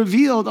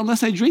unrevealed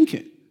unless I drink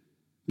it.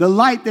 The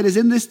light that is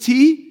in this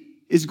tea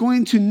is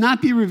going to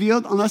not be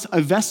revealed unless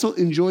a vessel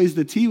enjoys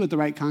the tea with the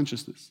right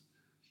consciousness.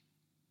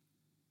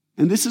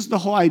 And this is the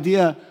whole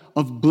idea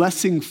of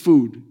blessing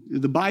food.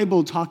 The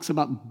Bible talks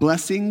about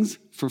blessings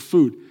for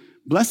food.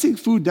 Blessing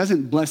food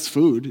doesn't bless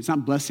food. It's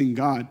not blessing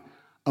God.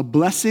 A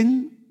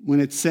blessing, when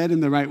it's said in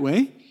the right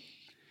way,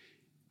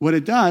 what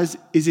it does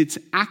is it's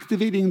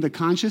activating the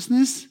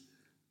consciousness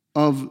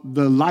of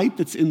the light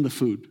that's in the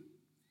food.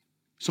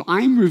 So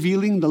I'm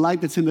revealing the light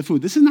that's in the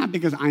food. This is not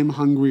because I'm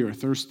hungry or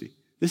thirsty.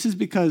 This is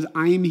because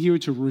I'm here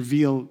to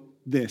reveal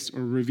this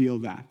or reveal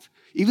that.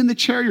 Even the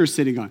chair you're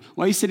sitting on.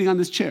 Why are you sitting on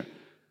this chair?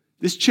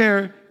 This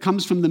chair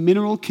comes from the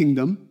mineral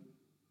kingdom,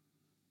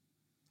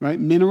 right?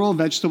 Mineral,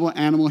 vegetable,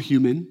 animal,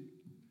 human.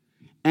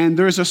 And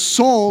there's a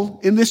soul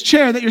in this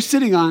chair that you're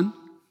sitting on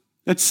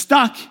that's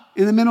stuck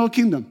in the mineral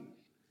kingdom.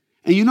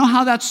 And you know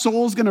how that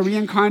soul is going to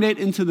reincarnate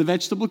into the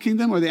vegetable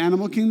kingdom or the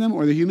animal kingdom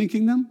or the human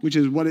kingdom, which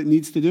is what it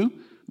needs to do?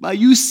 By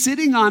you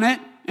sitting on it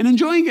and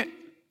enjoying it.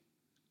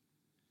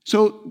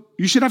 So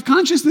you should have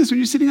consciousness when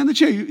you're sitting on the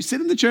chair. You sit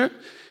in the chair,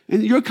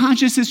 and your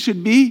consciousness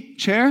should be,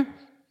 chair,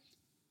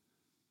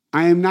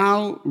 I am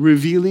now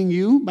revealing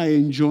you by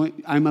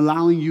I'm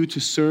allowing you to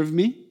serve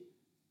me,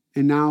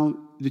 and now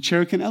the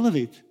chair can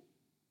elevate.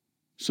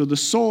 So the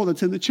soul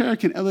that's in the chair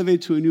can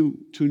elevate to a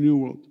new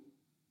world.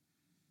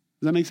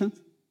 Does that make sense?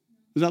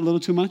 Was that a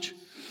little too much?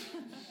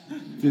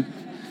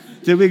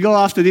 Did we go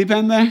off the deep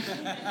end there?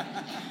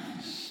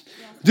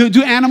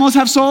 Do animals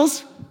have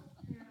souls?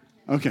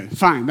 Okay,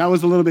 fine. That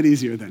was a little bit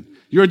easier then.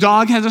 Your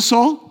dog has a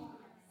soul?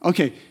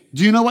 Okay.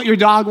 Do you know what your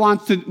dog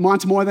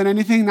wants more than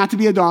anything? Not to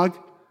be a dog.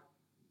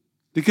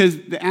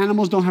 Because the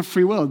animals don't have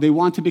free will. They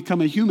want to become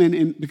a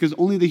human because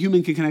only the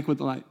human can connect with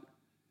the light.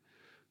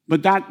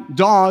 But that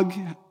dog,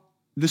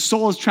 the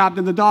soul is trapped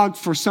in the dog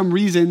for some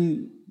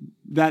reason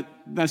that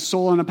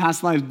soul in a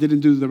past life didn't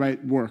do the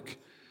right work.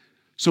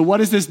 So what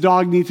does this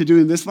dog need to do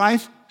in this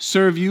life?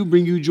 Serve you,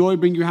 bring you joy,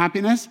 bring you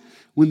happiness.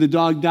 When the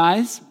dog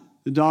dies,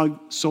 the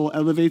dog soul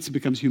elevates and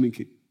becomes in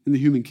the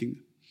human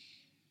kingdom.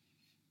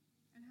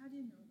 And how do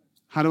you know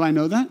that? How do I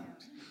know that?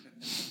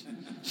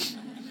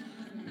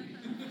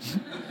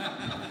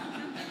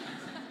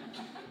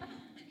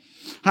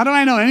 How do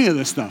I know any of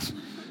this stuff?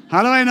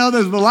 How do I know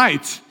there's the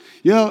light?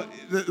 You know,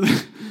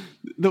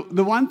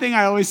 the one thing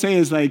I always say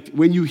is like,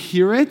 when you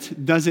hear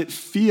it, does it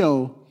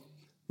feel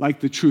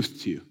like the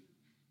truth to you?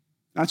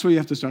 That's where you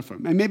have to start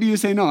from. And maybe you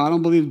say, no, I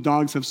don't believe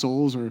dogs have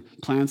souls or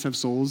plants have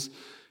souls.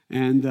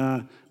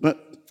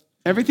 But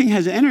everything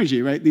has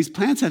energy, right? These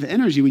plants have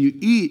energy. When you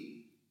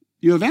eat,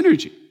 you have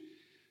energy.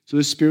 So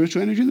there's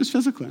spiritual energy and there's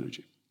physical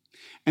energy.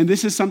 And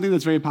this is something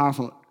that's very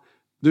powerful.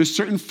 There's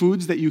certain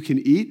foods that you can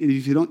eat, and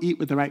if you don't eat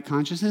with the right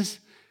consciousness,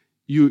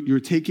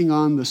 you're taking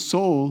on the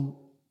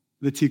soul,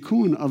 the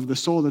tikkun of the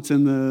soul that's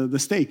in the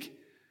steak.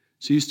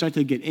 So you start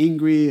to get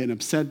angry and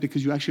upset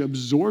because you're actually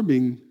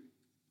absorbing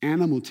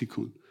animal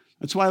tikkun.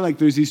 That's why, like,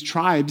 there's these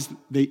tribes,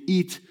 they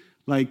eat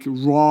like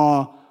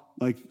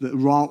the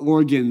raw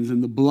organs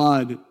and the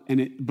blood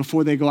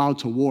before they go out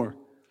to war.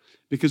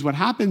 Because what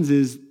happens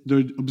is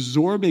they're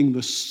absorbing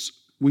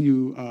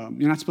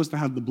you're not supposed to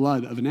have the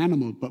blood of an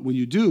animal, but when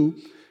you do,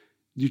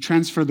 you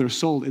transfer their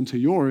soul into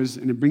yours,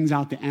 and it brings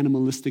out the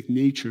animalistic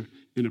nature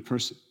in a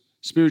person.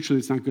 Spiritually,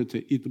 it's not good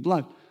to eat the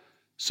blood.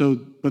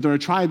 But there are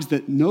tribes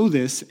that know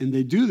this, and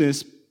they do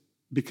this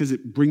because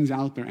it brings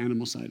out their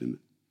animal side in them.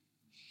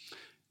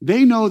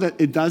 They know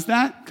that it does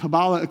that.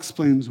 Kabbalah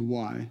explains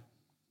why.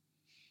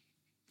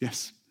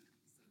 Yes.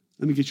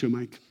 Let me get you a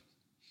mic.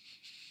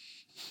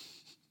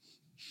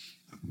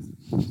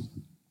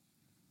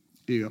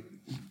 Here you go.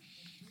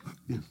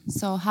 Yeah.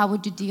 So how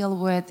would you deal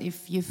with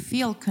if you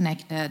feel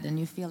connected and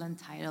you feel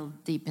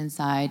entitled deep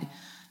inside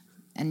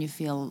and you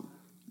feel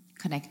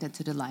connected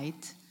to the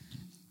light,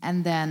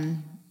 and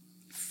then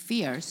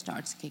fear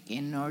starts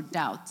kicking or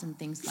doubts and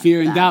things like that?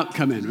 Fear and doubt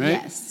come in,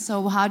 right? Yes.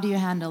 So how do you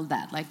handle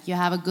that? Like, you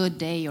have a good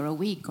day or a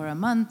week or a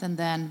month, and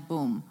then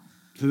boom.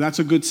 So that's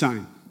a good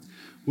sign.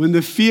 When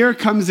the fear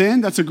comes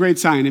in, that's a great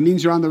sign. It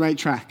means you're on the right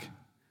track.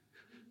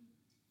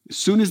 As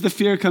soon as the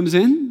fear comes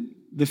in,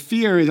 the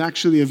fear is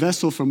actually a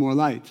vessel for more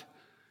light.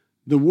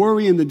 The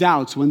worry and the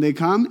doubts, when they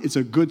come, it's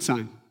a good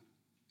sign.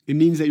 It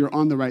means that you're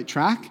on the right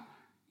track,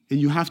 and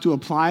you have to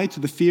apply to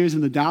the fears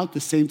and the doubt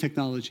the same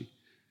technology.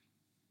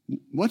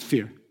 What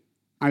fear?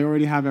 I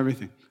already have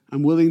everything.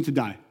 I'm willing to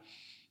die.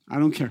 I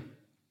don't care.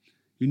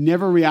 You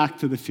never react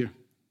to the fear.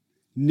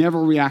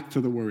 Never react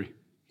to the worry.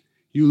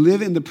 You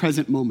live in the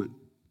present moment.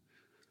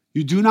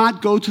 You do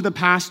not go to the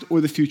past or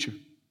the future.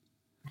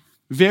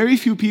 Very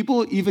few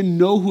people even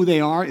know who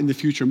they are in the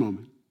future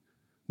moment.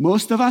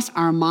 Most of us,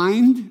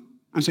 in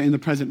the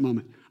present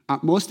moment.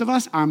 Most of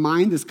us, our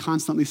mind is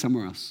constantly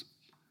somewhere else.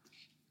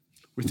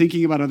 We're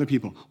thinking about other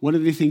people. What are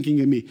they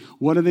thinking of me?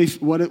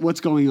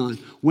 What's going on?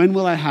 When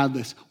will I have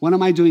this? What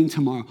am I doing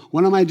tomorrow?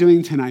 What am I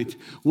doing tonight?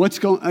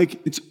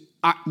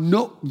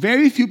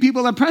 Very few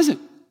people are present.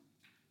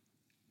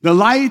 The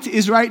light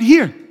is right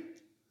here.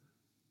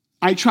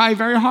 I try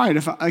very hard.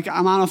 I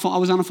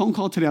was on a phone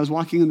call today. I was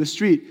walking in the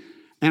street,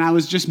 and I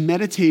was just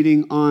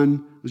meditating I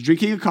was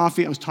drinking a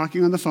coffee, I was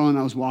talking on the phone,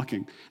 I was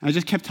walking. And I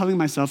just kept telling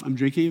myself, I'm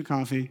drinking a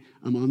coffee,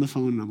 I'm on the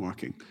phone, and I'm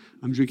walking.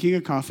 I'm drinking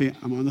a coffee,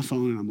 I'm on the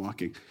phone, and I'm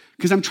walking.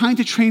 Because I'm trying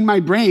to train my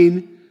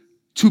brain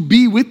to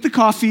be with the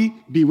coffee,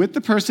 be with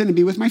the person, and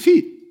be with my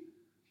feet.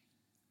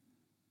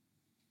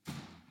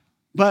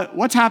 But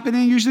what's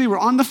happening? Usually we're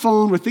on the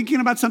phone, we're thinking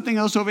about something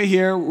else over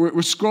here, we're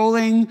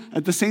scrolling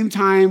at the same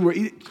time.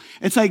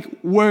 It's like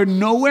we're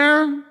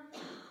nowhere,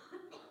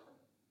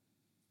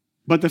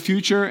 but the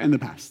future and the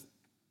past.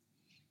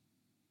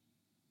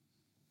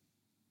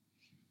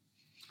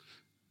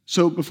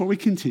 So before we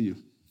continue,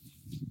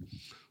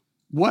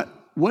 what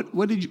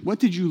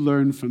did you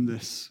learn from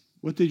this?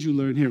 What did you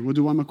learn here? We'll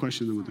do one more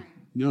question, then we'll do.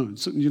 No,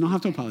 you don't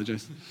have to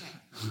apologize.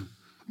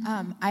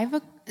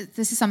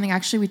 This is something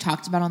actually we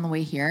talked about on the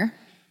way here.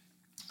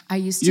 I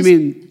used to. You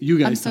mean you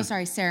guys? I'm so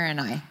sorry, Sarah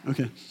and I.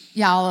 Okay.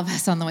 Yeah, all of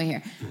us on the way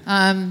here.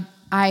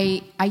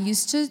 I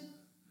used to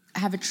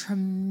have a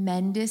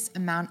tremendous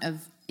amount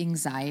of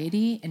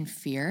anxiety and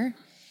fear,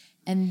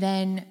 and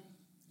then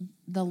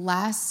the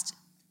last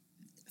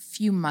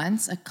few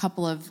months, a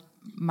couple of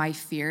my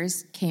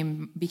fears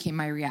became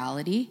my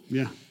reality.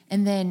 Yeah.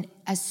 And then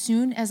as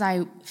soon as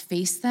I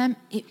faced them,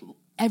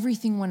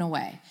 everything went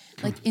away.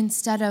 Like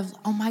instead of,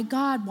 oh my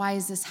God, why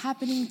is this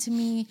happening to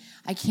me?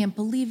 I can't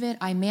believe it.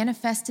 I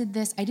manifested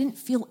this. I didn't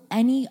feel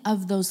any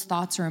of those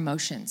thoughts or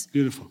emotions.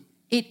 Beautiful.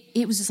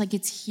 It was just like,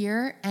 it's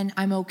here and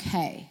I'm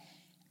okay.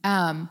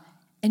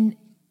 And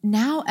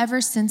now ever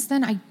since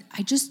then, I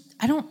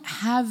don't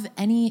have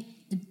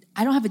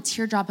a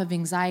teardrop of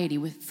anxiety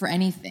for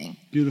anything.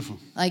 Beautiful.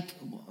 Like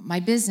my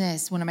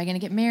business, when am I going to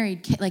get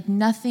married? Like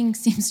nothing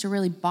seems to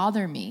really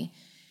bother me.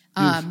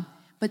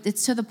 But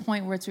it's to the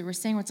point where it's what we're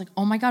saying, where it's like,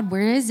 oh my God,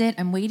 where is it?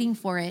 I'm waiting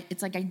for it.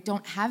 It's like I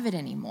don't have it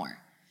anymore.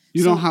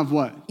 You don't have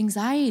what?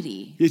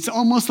 Anxiety. It's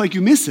almost like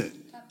you miss it.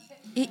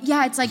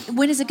 It's like,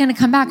 when is it going to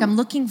come back? I'm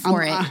looking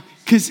for it.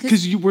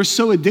 Because we're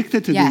so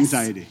addicted to the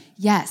anxiety.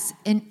 Yes.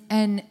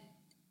 And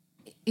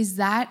is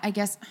that, I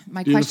guess,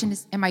 my question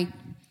is, am I?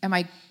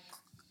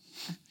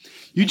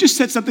 You just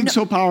said something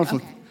so powerful.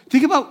 Okay.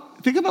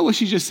 Think about what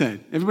she just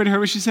said. Everybody heard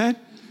what she said?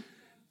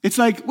 It's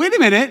like, wait a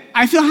minute,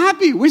 I feel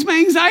happy. Where's my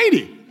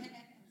anxiety?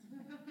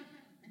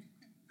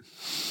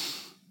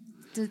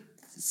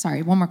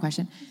 Sorry, one more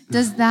question.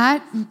 Does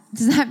that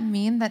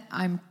mean that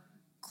I'm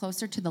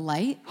closer to the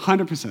light?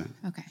 100%.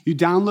 Okay. You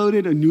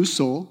downloaded a new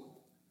soul,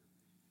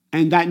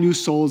 and that new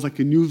soul is like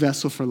a new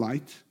vessel for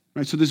light,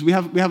 right? So we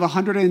have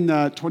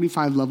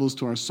 125 levels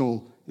to our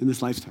soul in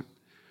this lifetime.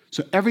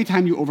 So every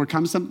time you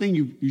overcome something,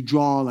 you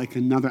draw like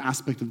another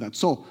aspect of that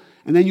soul.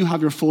 And then you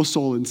have your full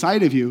soul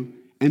inside of you,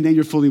 and then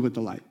you're fully with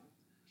the light.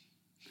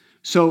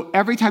 So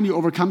every time you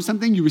overcome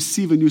something, you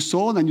receive a new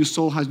soul, and that new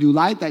soul has new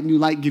light. That new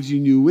light gives you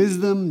new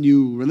wisdom,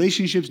 new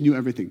relationships, new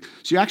everything.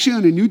 So you're actually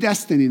on a new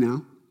destiny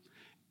now.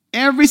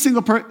 Every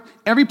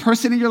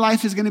person in your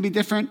life is going to be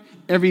different.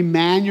 Every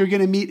man you're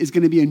going to meet is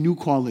going to be a new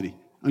quality,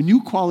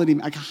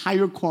 like a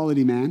higher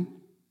quality man.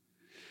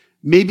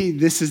 Maybe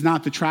this is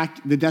not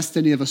the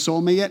destiny of a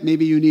soulmate yet.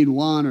 Maybe you need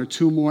 1 or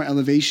 2 more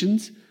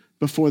elevations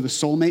before the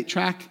soulmate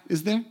track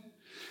is there.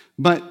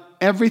 But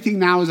everything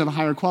now is of a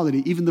higher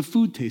quality. Even the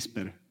food tastes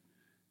better.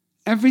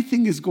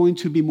 Everything is going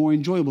to be more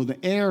enjoyable.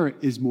 The air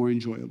is more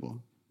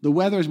enjoyable. The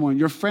weather is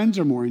your friends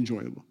are more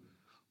enjoyable.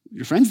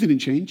 Your friends didn't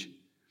change.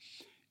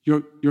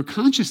 Your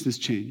consciousness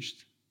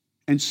changed.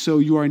 And so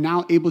you are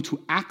now able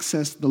to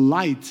access the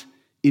light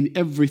in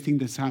everything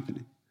that's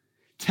happening.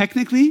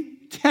 Technically,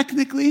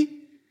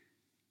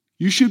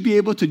 you should be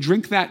able to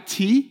drink that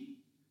tea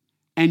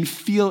and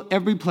feel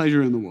every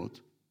pleasure in the world.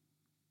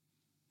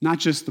 Not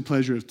just the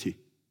pleasure of tea.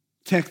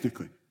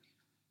 Technically.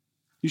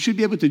 You should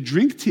be able to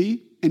drink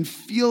tea and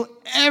feel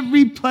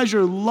every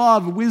pleasure,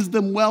 love,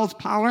 wisdom, wealth,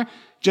 power,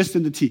 just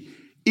in the tea.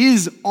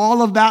 Is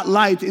all of that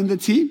light in the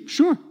tea?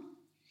 Sure.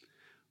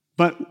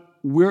 But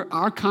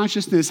our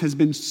consciousness has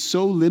been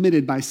so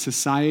limited by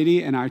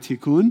society and our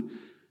tikkun.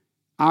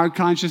 Our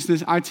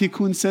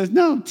tikkun says,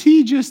 no,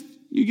 tea,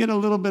 you get a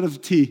little bit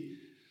of tea.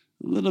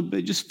 A little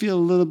bit, just feel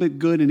a little bit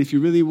good. And if you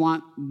really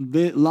want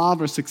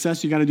love or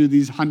success, you got to do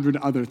these 100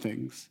 other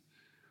things.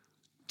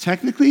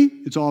 Technically,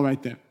 it's all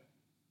right there.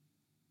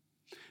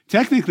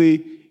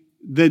 Technically,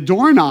 the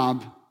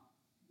doorknob,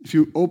 if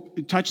you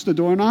touch the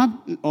doorknob,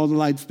 all the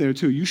light's there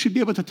too. You should be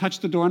able to touch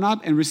the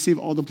doorknob and receive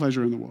all the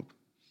pleasure in the world.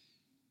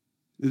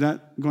 Is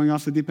that going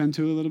off the deep end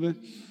too a little bit?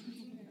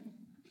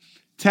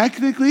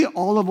 Technically,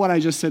 all of what I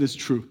just said is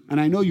true.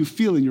 And I know you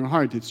feel in your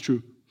heart it's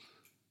true.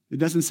 It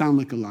doesn't sound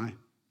like a lie.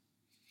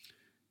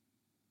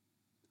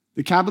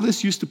 The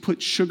Kabbalists used to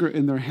put sugar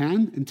in their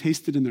hand and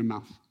taste it in their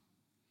mouth.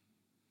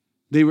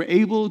 They were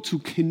able to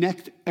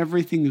connect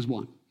everything as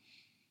one.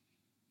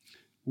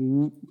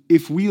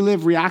 If we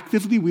live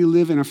reactively, we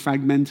live in a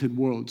fragmented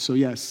world. So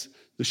yes,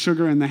 the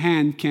sugar in the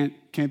hand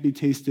can't be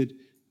tasted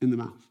in the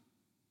mouth.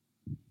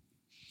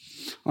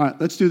 All right,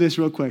 let's do this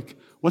real quick.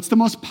 What's the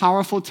most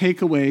powerful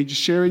takeaway?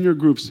 Just share in your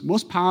groups.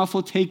 Most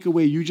powerful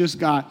takeaway you just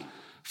got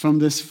from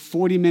this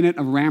 40-minute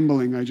of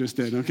rambling I just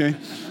did, okay?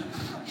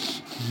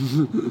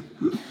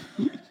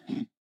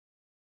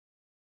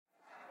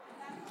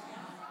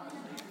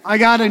 I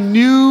got a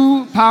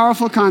new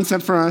powerful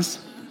concept for us.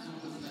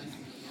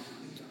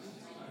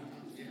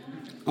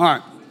 All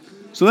right,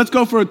 so let's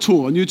go for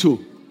a new tool.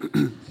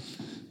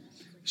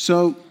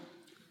 So,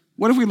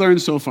 what have we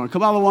learned so far?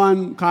 Kabbalah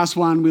 1, class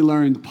 1, we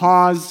learned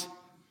pause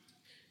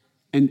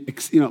and,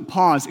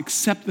 pause,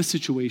 accept the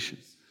situation.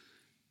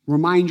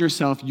 Remind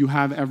yourself you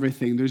have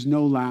everything. There's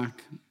no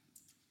lack.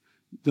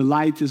 The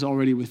light is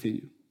already within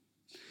you.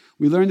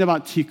 we learned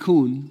about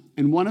tikkun,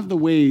 and one of the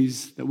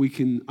ways that we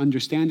can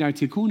understand our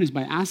tikkun is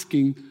by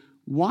asking,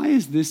 why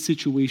is this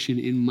situation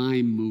in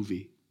my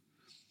movie?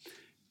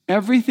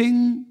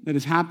 Everything that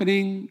is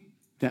happening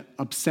that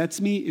upsets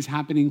me is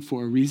happening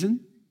for a reason.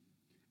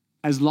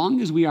 As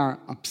long as we are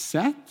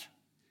upset,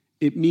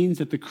 it means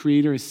that the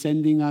Creator is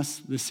sending us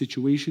the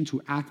situation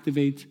to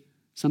activate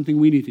something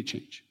we need to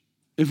change.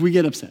 If we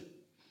get upset.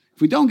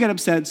 If we don't get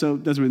upset, so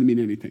it doesn't really mean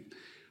anything.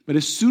 But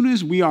as soon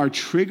as we are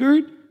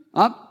triggered,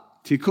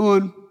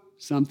 tikkun,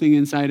 something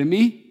inside of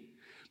me.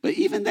 But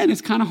even then,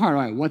 it's kind of hard.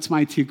 All right, what's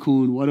my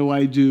tikkun? What do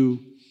I do?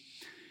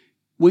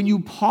 When you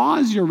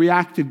pause your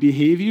reactive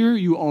behavior,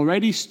 you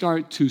already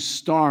start to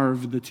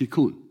starve the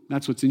tikkun.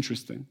 That's what's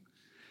interesting.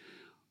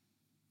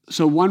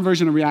 So one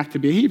version of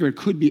reactive behavior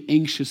could be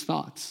anxious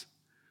thoughts.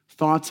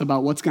 Thoughts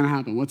about what's going to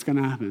happen, what's going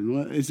to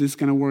happen, is this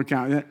going to work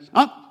out?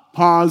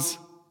 Pause.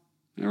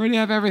 I already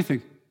have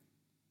everything.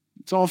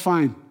 It's all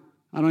fine.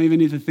 I don't even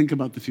need to think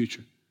about the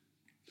future.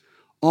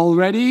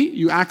 Already,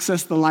 you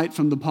access the light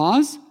from the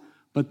pause,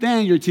 but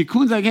then your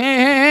tikkun's like,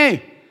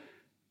 hey,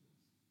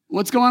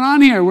 what's going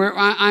on here?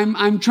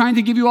 I'm trying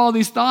to give you all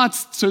these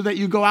thoughts so that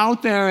you go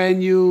out there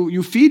and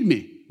you feed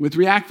me with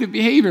reactive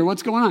behavior.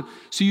 What's going on?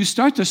 So you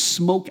start to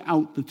smoke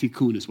out the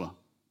tikkun as well.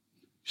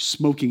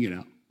 Smoking it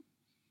out.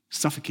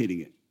 Suffocating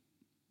it.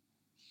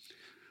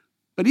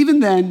 But even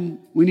then,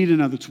 we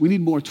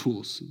need more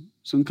tools.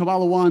 So in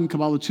Kabbalah 1,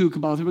 Kabbalah 2,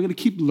 Kabbalah 3, we're going to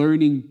keep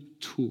learning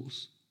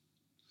tools.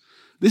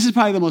 This is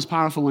probably the most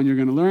powerful one you're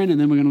going to learn, and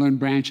then we're going to learn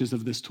branches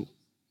of this tool.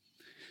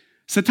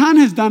 Satan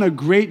has done a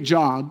great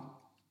job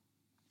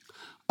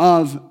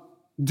of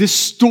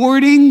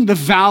distorting the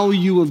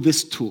value of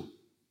this tool.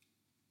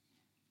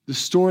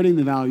 Distorting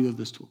the value of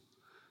this tool.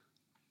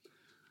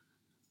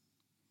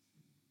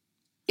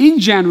 In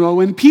general,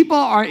 when people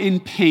are in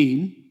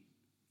pain,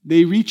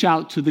 they reach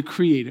out to the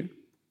Creator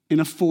in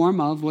a form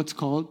of what's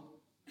called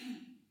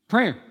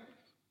prayer.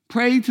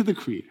 Pray to the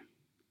Creator.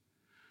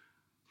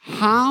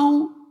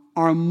 How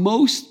are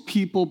most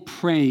people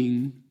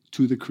praying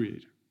to the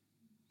Creator?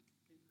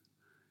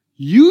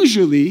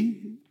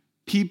 Usually,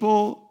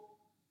 people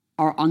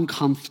are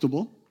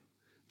uncomfortable.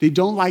 They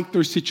don't like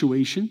their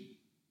situation.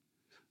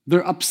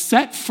 They're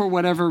upset for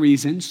whatever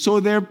reason,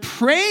 so they're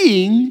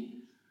praying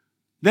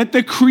that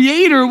the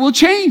Creator will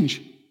change.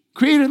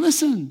 Creator,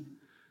 listen,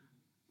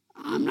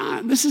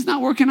 this is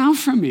not working out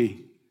for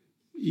me.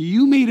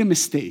 You made a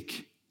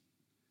mistake.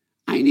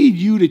 I need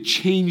you to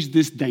change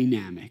this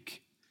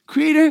dynamic.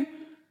 Creator,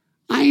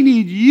 I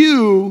need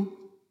you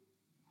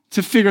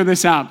to figure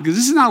this out because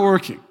this is not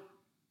working.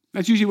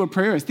 That's usually what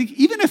prayer is. Think,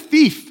 even a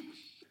thief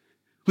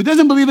who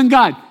doesn't believe in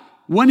God,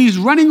 when he's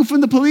running from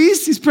the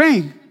police, he's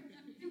praying.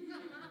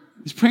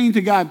 He's praying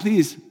to God,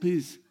 please.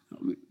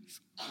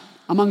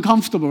 I'm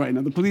uncomfortable right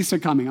now. The police are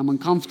coming. I'm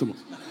uncomfortable.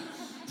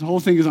 The whole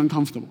thing is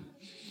uncomfortable.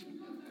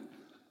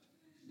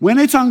 When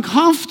it's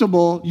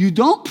uncomfortable, you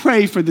don't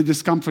pray for the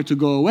discomfort to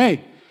go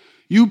away.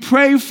 You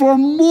pray for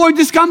more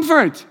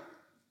discomfort.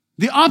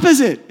 The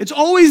opposite. It's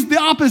always the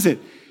opposite.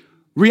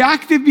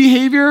 Reactive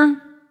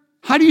behavior,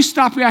 how do you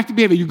stop reactive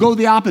behavior? You go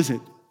the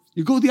opposite.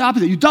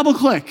 You double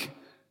click.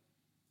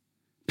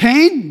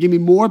 Pain, give me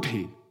more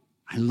pain.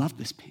 I love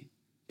this pain.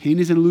 Pain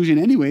is an illusion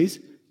anyways.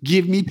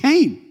 Give me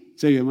pain.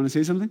 So you want to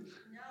say something?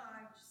 No,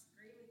 I just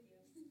agree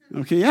with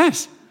you. Okay,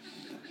 yes.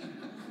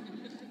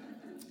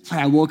 So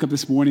I woke up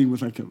this morning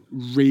with like a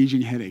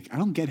raging headache. I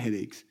don't get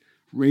headaches.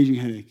 Raging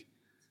headache.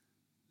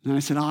 And I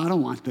said, I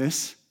don't want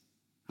this.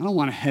 I don't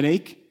want a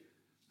headache.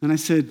 And I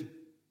said,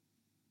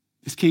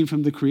 this came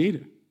from the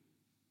Creator.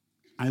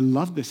 I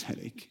love this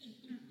headache.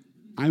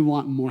 I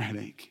want more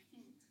headache.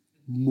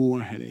 More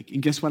headache.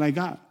 And guess what I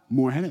got?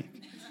 More headache.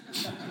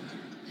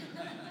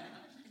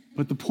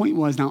 But the point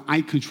was, now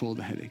I control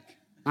the headache.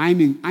 I'm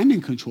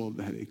in control of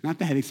the headache, not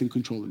the headache's in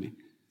control of me.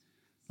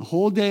 The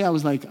whole day I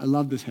was like, I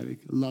love this headache.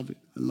 I love it.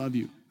 I love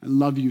you. I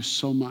love you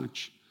so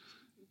much.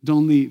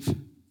 Don't leave.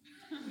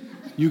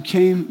 You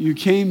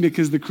came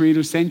because the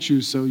Creator sent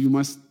you, so you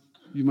must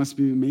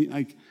be amazing.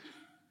 Like,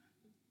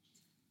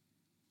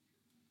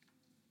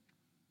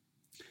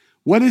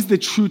 what is the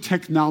true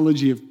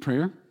technology of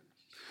prayer?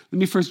 Let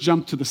me first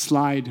jump to the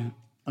slide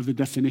of the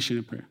definition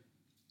of prayer.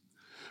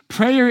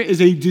 Prayer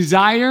is a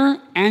desire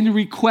and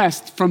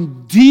request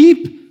from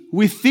deep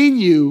within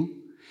you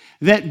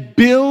that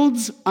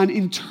builds an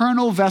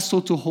internal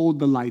vessel to hold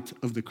the light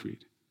of the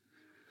Creator.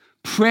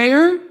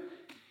 Prayer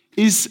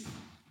is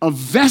a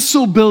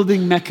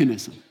vessel-building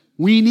mechanism.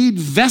 We need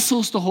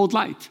vessels to hold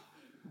light.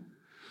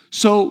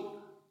 So,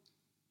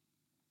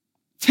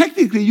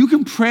 technically, you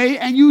can pray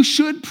and you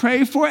should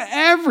pray for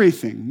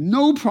everything.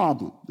 No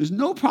problem. There's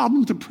no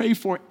problem to pray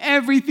for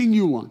everything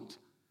you want.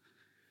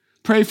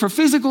 Pray for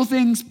physical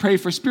things, pray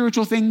for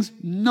spiritual things,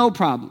 no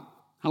problem.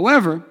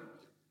 However,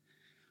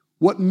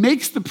 what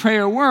makes the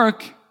prayer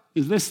work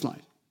is this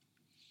slide.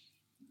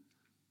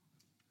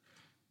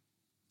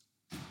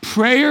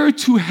 Prayer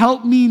to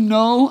help me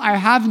know I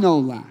have no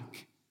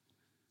lack.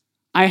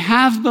 I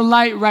have the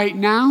light right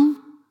now.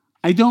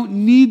 I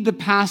don't need the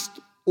past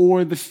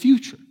or the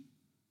future.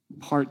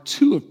 Part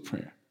 2 of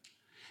prayer.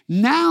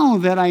 Now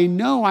that I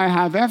know I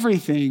have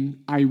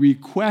everything, I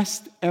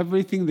request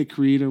everything the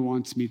Creator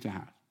wants me to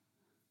have.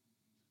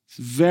 It's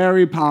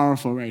very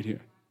powerful right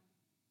here.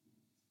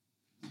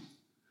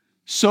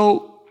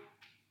 So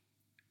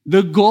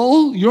the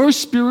goal, your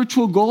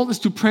spiritual goal, is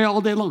to pray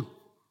all day long.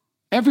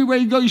 Everywhere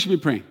you go, you should be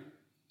praying.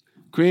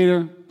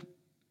 Creator,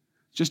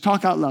 just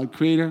talk out loud.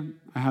 Creator,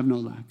 I have no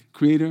lack.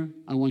 Creator,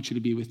 I want you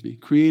to be with me.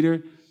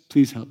 Creator,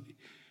 please help me.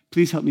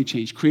 Please help me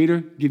change.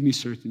 Creator, give me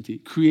certainty.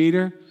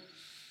 Creator,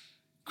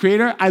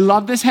 I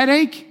love this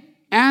headache,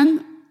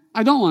 and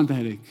I don't want the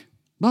headache.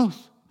 Both.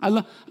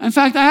 In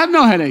fact, I have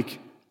no headache.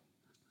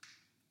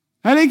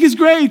 Headache is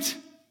great.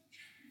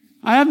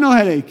 I have no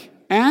headache.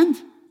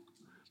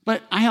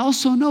 But I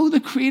also know the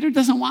Creator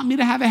doesn't want me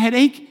to have a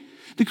headache.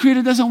 The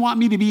Creator doesn't want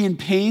me to be in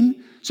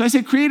pain. So I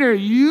say, Creator,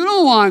 you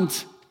don't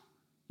want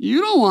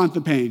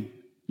the pain.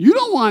 You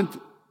don't want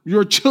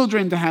your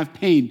children to have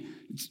pain.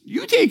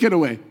 You take it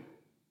away.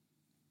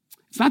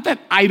 It's not that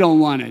I don't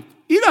want it.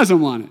 He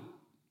doesn't want it.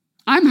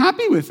 I'm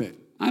happy with it.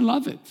 I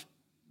love it.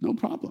 No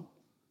problem.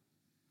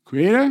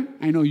 Creator,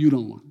 I know you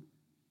don't want it.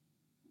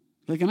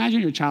 Like,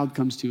 imagine your child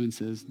comes to you and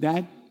says,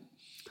 Dad,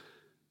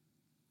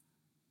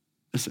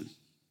 listen,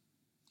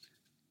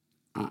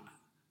 let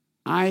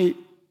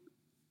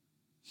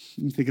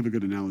me think of a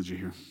good analogy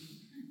here.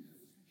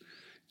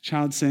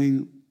 Child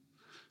saying,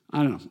 I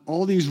don't know,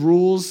 all these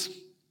rules,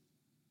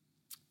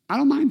 I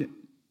don't mind it.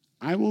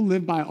 I will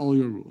live by all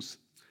your rules.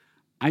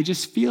 I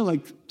just feel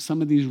like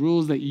some of these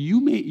rules that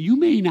you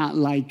may not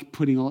like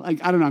putting all,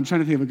 like, I don't know, I'm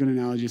trying to think of a good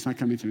analogy. It's not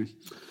coming to me.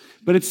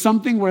 But it's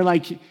something where,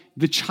 like,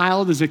 the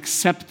child is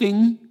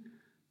accepting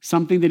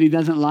something that he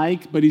doesn't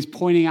like, but he's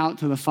pointing out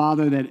to the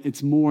father that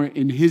it's more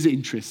in his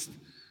interest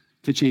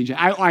to change it.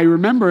 I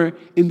remember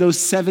in those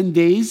 7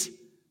 days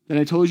that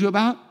I told you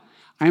about,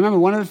 I remember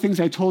one of the things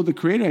I told the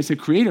Creator, I said,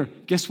 Creator,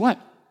 guess what?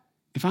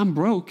 If I'm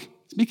broke,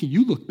 it's making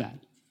you look bad.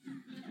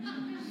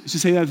 I used to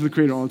say that to the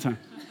Creator all the time.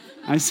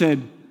 I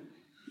said,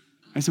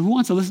 who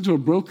wants to listen to a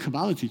broke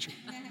Kabbalah teacher?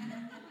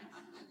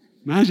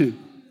 Imagine,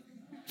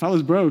 if I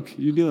was broke,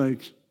 you'd be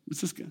like,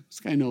 what's this guy? What's this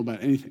guy know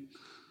about anything?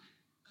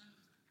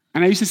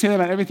 And I used to say that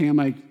about everything. I'm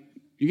like,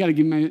 you got to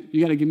give me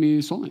a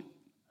soulmate.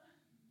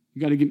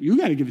 You got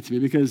to give it to me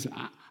because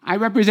I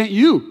represent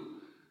you.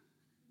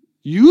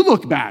 You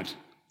look bad.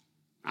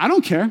 I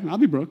don't care. I'll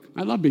be broke.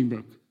 I love being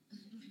broke.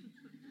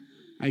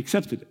 I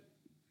accepted it.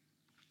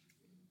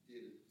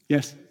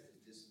 Yes.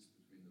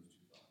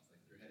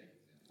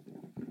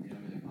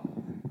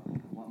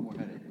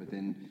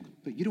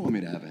 But you don't want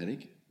me to have a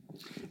headache.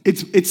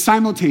 It's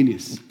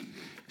simultaneous.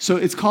 So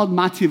it's called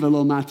mati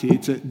velo mati.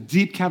 It's a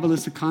deep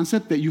Kabbalistic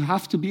concept that you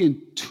have to be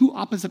in two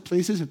opposite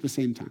places at the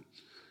same time.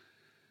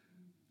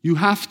 You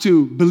have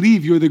to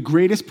believe you're the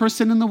greatest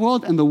person in the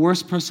world and the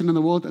worst person in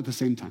the world at the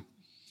same time.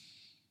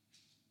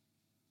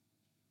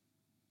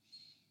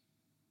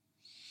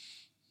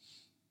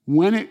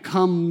 When it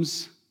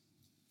comes,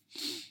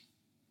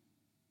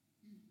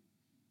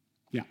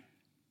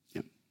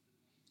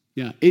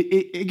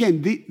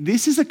 again,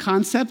 this is a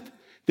concept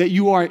that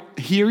you are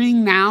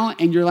hearing now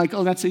and you're like,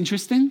 oh, that's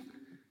interesting.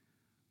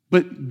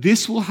 But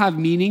this will have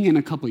meaning in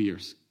a couple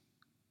years.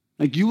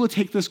 Like, you will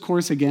take this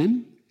course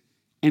again,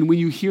 and when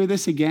you hear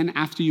this again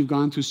after you've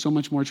gone through so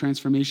much more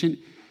transformation,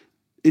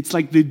 it's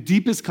like the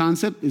deepest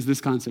concept is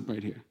this concept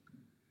right here.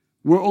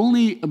 We're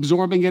only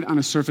absorbing it on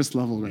a surface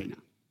level right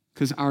now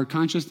because our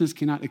consciousness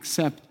cannot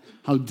accept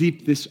how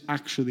deep this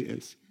actually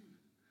is.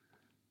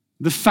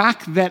 The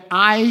fact that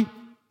I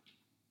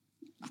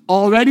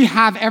already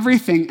have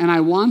everything and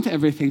I want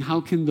everything,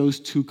 how can those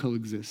two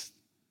coexist?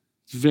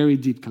 It's very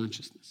deep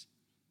consciousness.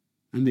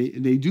 And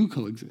they do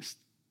coexist.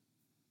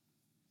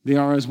 They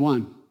are as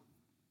one.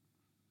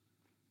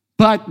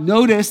 But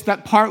notice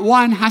that part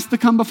one has to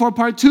come before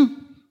part two.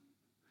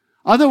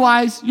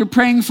 Otherwise, you're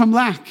praying from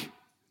lack.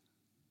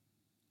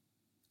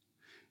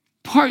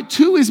 Part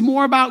two is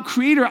more about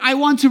Creator. I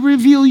want to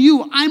reveal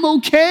you. I'm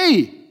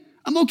okay.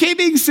 I'm okay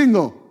being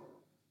single.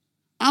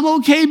 I'm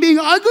okay being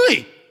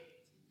ugly.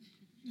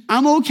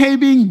 I'm okay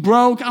being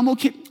broke. I'm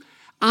okay.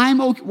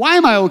 Why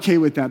am I okay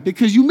with that?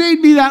 Because you made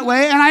me that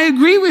way, and I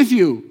agree with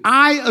you.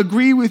 I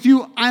agree with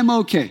you. I'm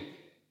okay.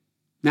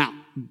 Now,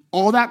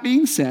 all that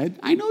being said,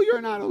 I know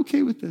you're not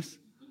okay with this.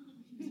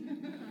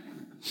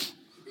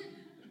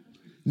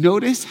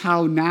 Notice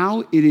how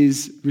now it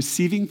is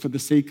receiving for the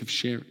sake of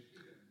sharing.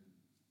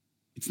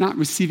 It's not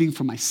receiving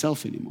for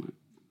myself anymore.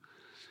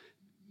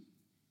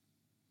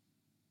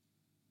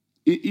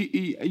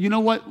 You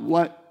know what?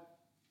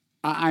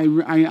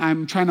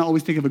 I'm trying to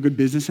always think of a good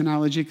business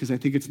analogy because I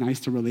think it's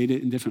nice to relate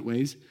it in different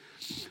ways.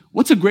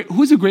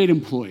 Who's a great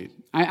employee?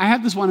 I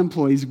have this one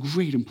employee. He's a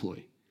great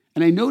employee.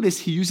 And I notice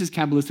he uses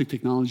Kabbalistic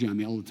technology on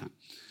me all the time.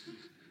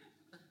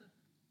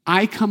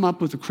 I come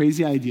up with a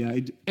crazy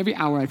idea. Every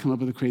hour I come up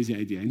with a crazy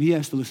idea, and he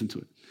has to listen to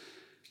it.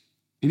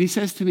 And he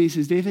says to me, he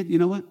says, David, you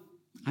know what?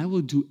 I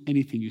will do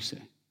anything you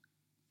say.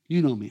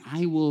 You know me.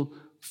 I will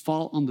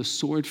fall on the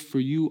sword for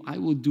you. I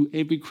will do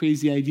every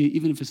crazy idea,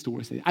 even if it's the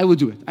worst idea. I will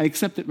do it. I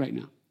accept it right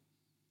now.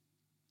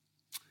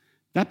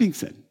 That being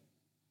said,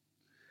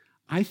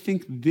 I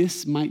think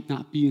this might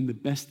not be in the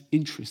best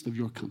interest of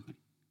your company.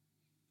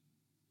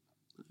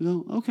 I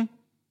go, okay.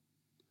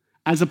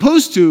 As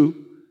opposed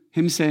to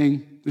him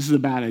saying, this is a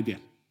bad idea.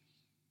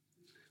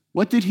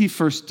 What did he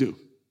first do?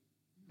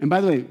 And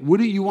by the way,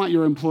 wouldn't you want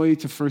your employee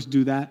to first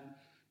do that?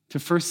 To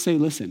first say,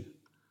 listen,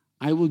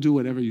 I will do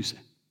whatever you say.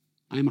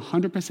 I'm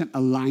 100%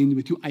 aligned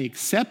with you. I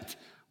accept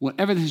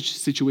whatever the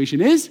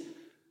situation is.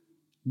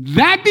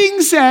 That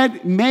being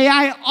said, may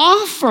I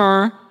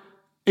offer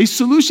a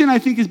solution I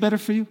think is better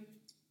for you?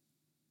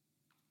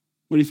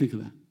 What do you think of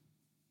that?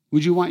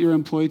 Would you want your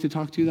employee to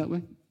talk to you that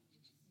way?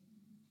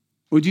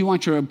 Or do you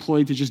want your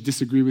employee to just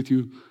disagree with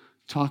you,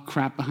 talk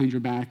crap behind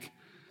your back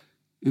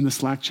in the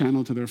Slack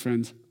channel to their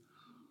friends,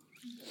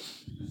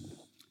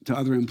 to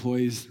other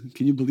employees?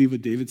 Can you believe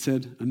what David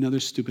said? Another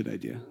stupid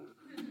idea.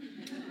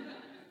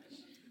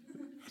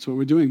 That's what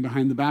we're doing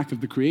behind the back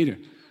of the creator.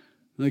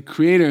 Like,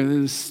 creator,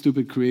 this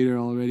stupid creator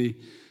already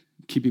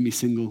keeping me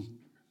single.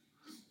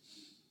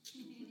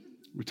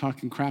 We're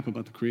talking crap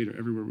about the creator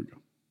everywhere we go.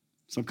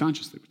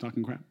 Subconsciously, we're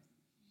talking crap.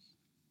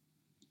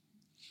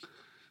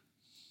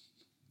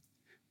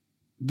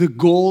 The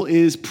goal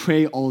is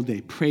pray all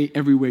day. Pray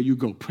everywhere you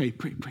go. Pray,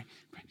 pray, pray,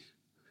 pray.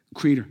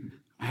 Creator,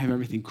 I have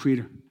everything.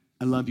 Creator,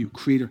 I love you.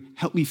 Creator,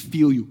 help me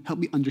feel you. Help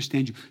me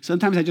understand you.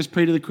 Sometimes I just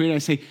pray to the Creator. I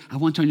say, I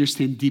want to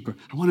understand deeper.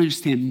 I want to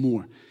understand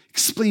more.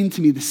 Explain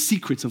to me the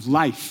secrets of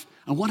life.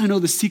 I want to know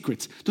the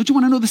secrets. Don't you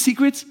want to know the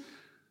secrets?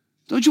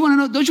 Don't you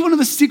want to know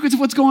the secrets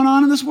of what's going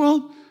on in this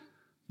world?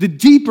 The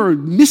deeper,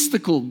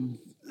 mystical.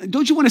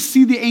 Don't you want to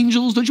see the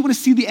angels? Don't you want to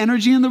see the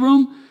energy in the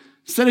room?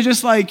 Instead of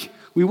just like,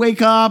 we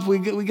wake up, we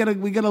get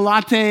a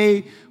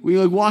latte,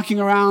 we're like walking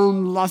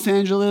around Los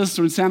Angeles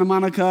or in Santa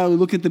Monica, we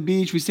look at the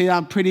beach, we say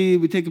how pretty,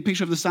 we take a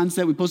picture of the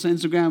sunset, we post on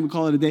Instagram, we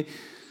call it a day.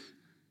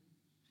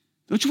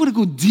 Don't you want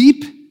to go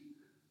deep?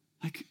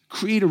 Like,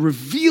 Creator,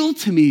 reveal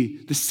to me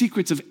the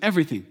secrets of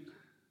everything.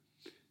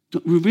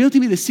 Reveal to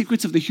me the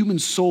secrets of the human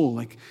soul.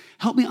 Like,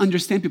 help me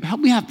understand people.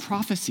 Help me have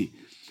prophecy.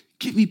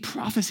 Give me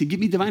prophecy. Give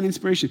me divine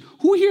inspiration.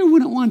 Who here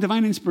wouldn't want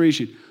divine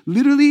inspiration?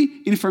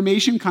 Literally,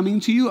 information coming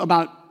to you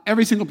about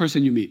every single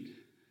person you meet.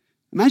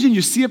 Imagine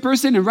you see a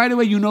person and right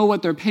away you know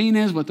what their pain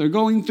is, what they're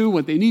going through,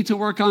 what they need to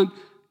work on.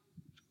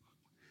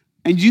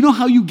 And you know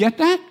how you get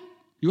that?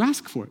 You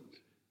ask for it.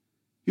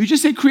 You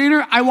just say,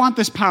 Creator, I want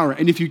this power.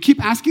 And if you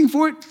keep asking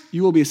for it,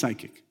 you will be a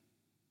psychic.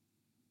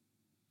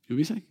 You'll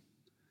be a psychic.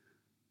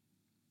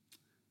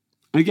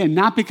 Again,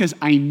 not because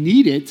I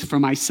need it for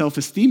my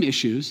self-esteem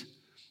issues.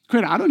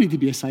 Creator, I don't need to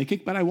be a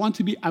psychic, but I want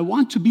to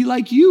be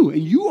like you.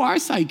 And you are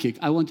psychic.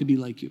 I want to be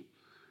like you.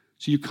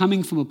 So you're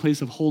coming from a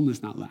place of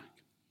wholeness, not lack.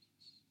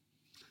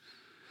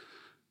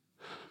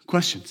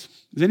 Questions?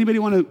 Does anybody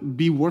want to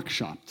be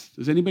workshopped?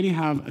 Does anybody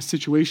have a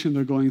situation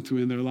they're going through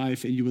in their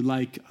life and you would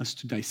like us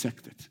to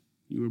dissect it?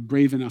 You were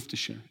brave enough to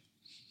share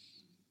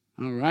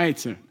it. All right,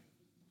 sir.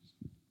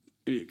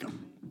 Here you go.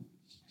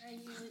 I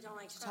usually don't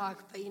like to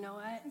talk, but you know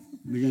what?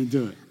 You're going to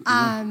do it.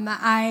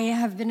 I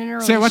have been in a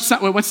relationship. Say,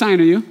 what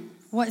sign are you?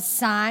 What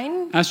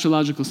sign?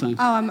 Astrological sign.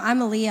 Oh,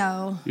 I'm a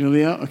Leo. You're a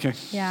Leo? Okay.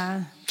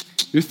 Yeah.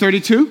 You're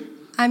 32?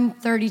 I'm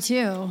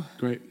 32.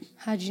 Great.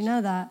 How'd you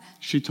know that?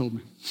 She told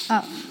me.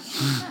 Oh.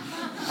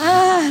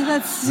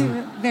 That's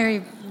very,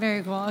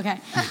 very cool.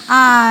 Okay.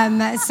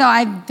 So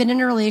I've been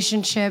in a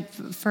relationship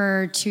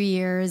for 2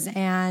 years,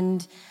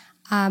 and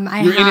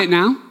You're in it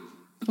now?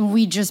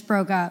 We just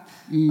broke up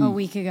a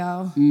week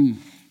ago.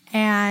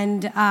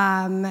 And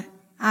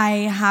I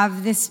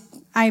have this,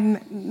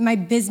 my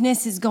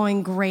business is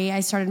going great.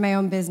 I started my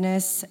own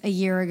business a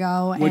year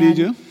ago. What do you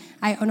do?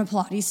 I own a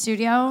Pilates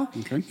studio.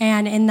 Okay.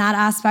 And in that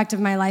aspect of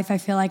my life, I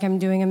feel like I'm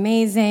doing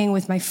amazing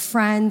with my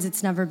friends.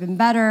 It's never been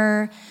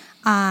better.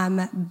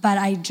 But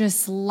I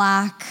just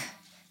lack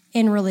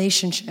in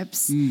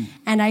relationships.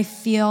 And I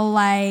feel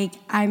like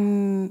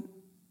I'm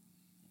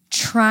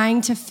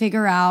trying to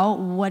figure out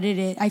what it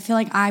is. I feel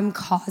like I'm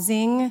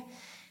causing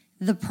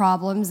the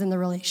problems in the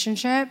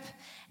relationship.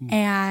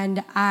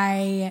 And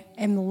I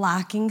am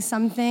lacking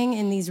something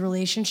in these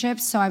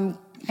relationships. So I'm,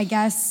 I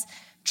guess,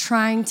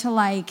 trying to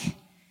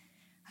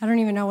I don't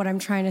even know what I'm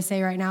trying to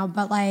say right now,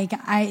 but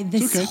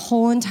this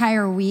whole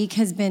entire week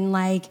has been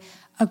like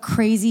a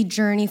crazy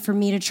journey for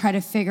me to try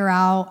to figure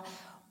out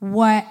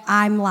what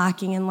I'm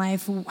lacking in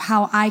life,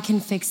 how I can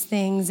fix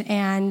things.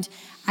 And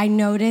I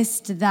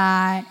noticed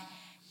that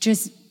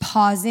just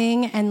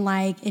pausing and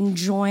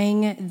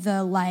enjoying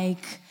the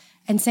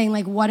and saying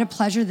what a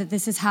pleasure that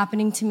this is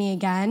happening to me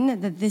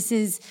again, that this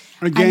is...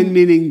 Again,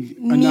 meaning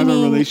another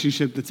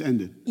relationship that's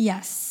ended.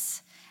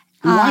 Yes.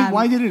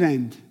 Why did it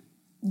end?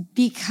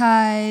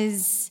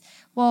 Because,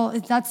 well,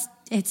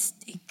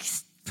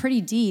 it's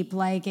pretty deep.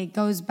 It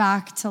goes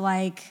back to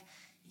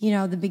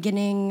the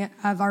beginning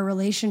of our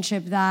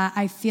relationship, that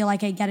I feel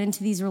like I get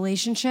into these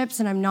relationships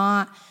and I'm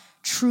not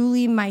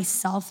truly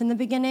myself in the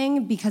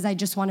beginning because I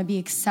just want to be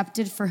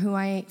accepted for who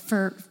I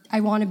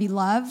want to be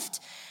loved.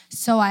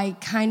 So I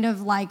kind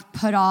of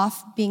put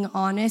off being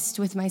honest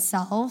with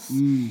myself.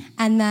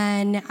 And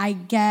then I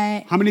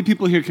get... How many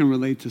people here can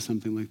relate to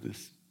something like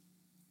this?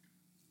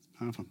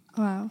 Powerful.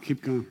 Wow.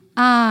 Keep going.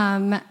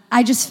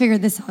 I just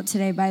figured this out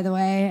today, by the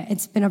way.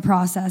 It's been a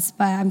process,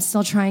 but I'm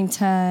still trying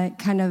to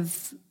kind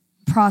of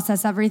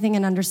process everything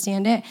and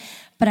understand it.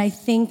 But I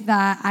think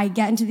that I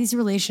get into these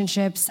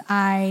relationships,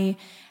 I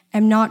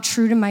am not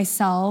true to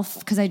myself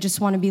because I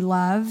just want to be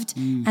loved.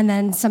 And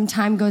then some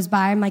time goes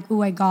by, I'm like,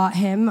 ooh, I got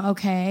him,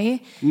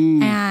 okay.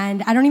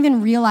 And I don't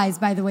even realize,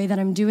 by the way, that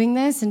I'm doing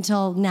this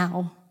until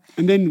now.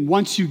 And then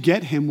once you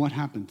get him, what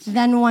happens?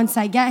 Then once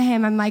I get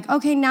him, I'm like,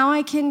 okay, now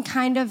I can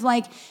kind of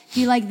like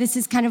be like, this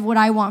is kind of what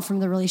I want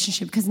from the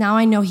relationship because now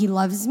I know he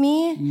loves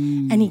me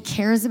and he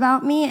cares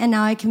about me and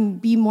now I can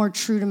be more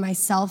true to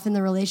myself in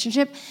the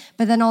relationship.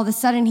 But then all of a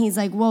sudden he's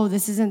like, whoa,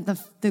 this isn't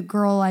the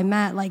girl I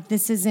met. Like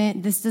this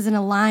doesn't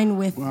align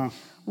with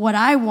what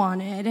I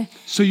wanted.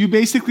 So you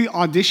basically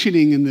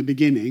auditioning in the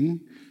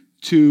beginning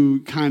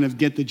to kind of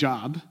get the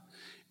job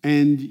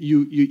and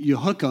you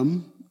hook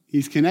him.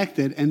 He's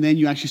connected, and then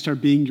you actually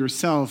start being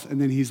yourself, and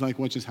then he's like,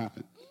 what just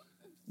happened?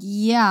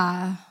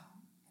 Yeah.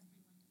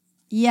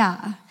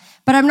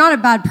 But I'm not a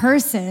bad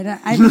person.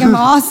 I think I'm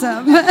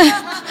awesome.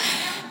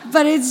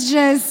 But it's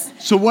just...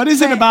 So what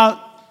is it about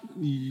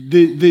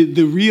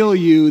the real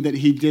you that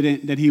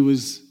he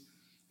was...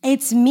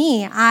 It's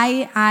me.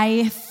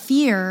 I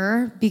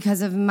fear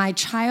because of my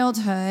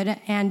childhood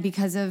and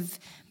because of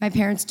my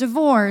parents'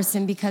 divorce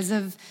and because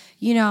of,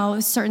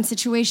 certain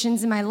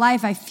situations in my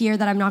life, I fear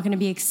that I'm not going to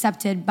be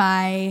accepted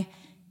by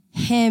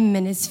him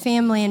and his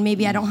family and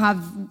maybe I don't have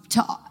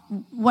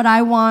what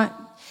I want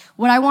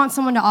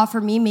someone to offer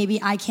me, maybe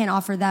I can't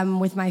offer them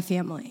with my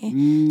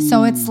family.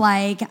 So it's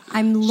like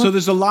So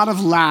there's a lot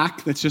of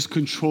lack that's just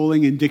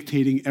controlling and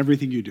dictating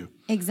everything you do.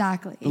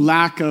 Exactly. The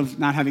lack of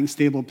not having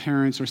stable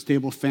parents or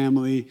stable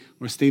family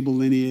or stable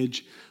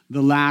lineage,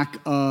 the lack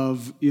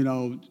of,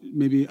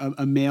 maybe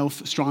a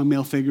strong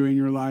male figure in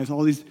your life,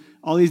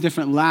 all these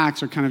different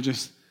lacks are kind of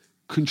just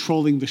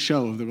controlling the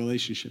show of the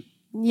relationship.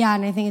 Yeah,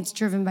 and I think it's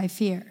driven by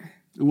fear.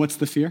 And what's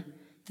the fear?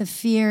 The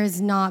fear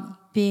is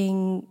not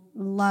being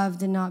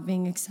loved and not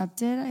being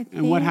accepted, I think.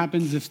 And what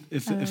happens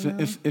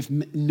if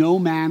no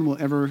man will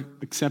ever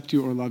accept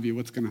you or love you?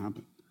 What's going to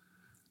happen?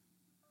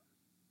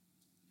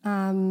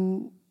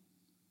 I'm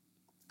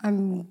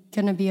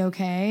going to be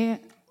okay,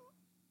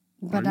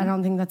 but I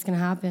don't think that's going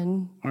to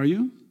happen. Are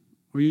you?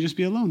 Or you just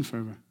be alone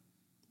forever?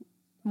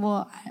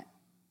 Well,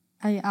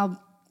 I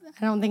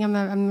don't think I'm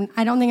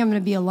going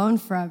to be alone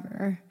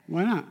forever.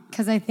 Why not?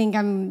 Because I think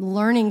I'm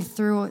learning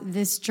through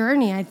this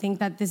journey. I think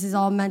that this is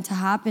all meant to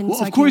happen.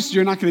 Well, of course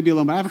you're not going to be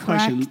alone, but I have a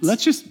question.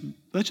 Let's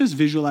just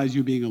visualize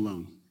you being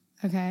alone.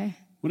 Okay.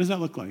 What does that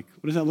look like?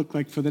 What does that look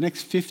like for the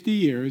next 50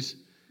 years?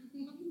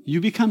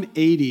 You become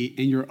 80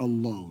 and you're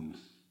alone.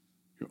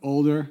 You're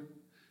older.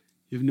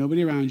 You have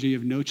nobody around you. You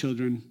have no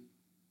children.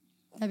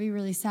 That'd be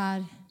really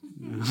sad.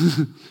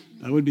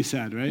 That would be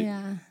sad, right?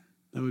 Yeah.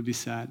 That would be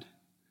sad.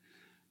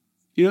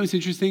 You know what's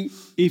interesting?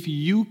 If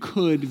you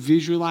could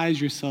visualize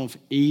yourself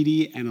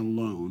 80 and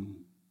alone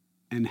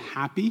and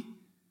happy,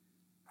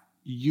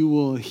 you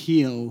will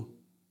heal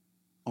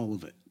all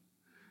of it.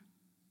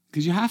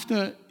 Because we have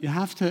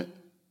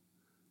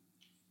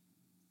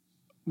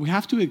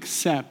to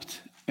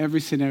accept every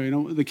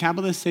scenario. The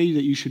Kabbalists say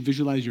that you should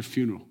visualize your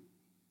funeral.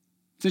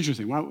 It's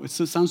interesting. It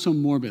sounds so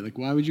morbid. Like,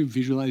 why would you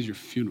visualize your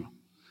funeral?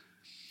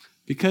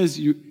 Because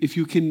if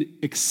you can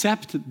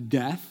accept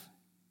death,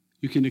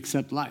 you can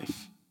accept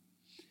life.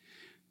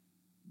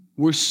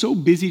 We're so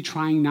busy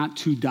trying not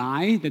to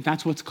die that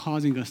that's what's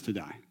causing us to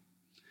die.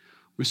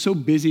 We're so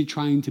busy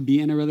trying to be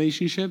in a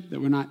relationship that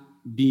we're not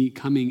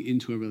becoming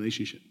into a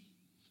relationship.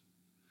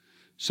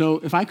 So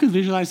if I could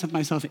visualize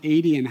myself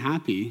 80 and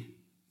happy,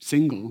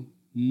 single,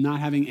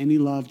 not having any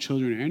love,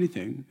 children, or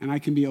anything, and I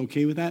can be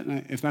okay with that,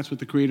 and if that's what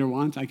the Creator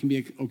wants, I can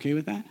be okay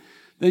with that,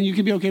 then you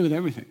can be okay with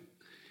everything.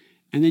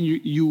 And then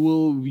you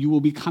will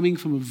be coming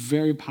from a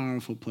very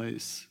powerful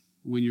place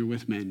when you're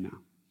with men now.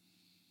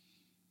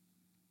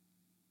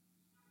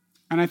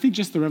 And I think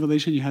just the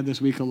revelation you had this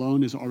week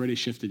alone has already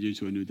shifted you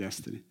to a new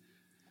destiny.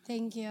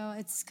 Thank you.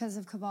 It's because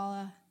of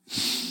Kabbalah.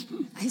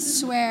 I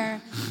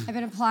swear, I've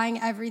been applying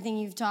everything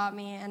you've taught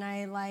me, and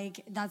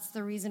that's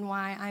the reason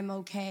why I'm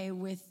okay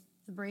with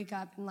the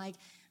breakup. And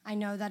I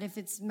know that if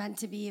it's meant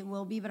to be, it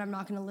will be, but I'm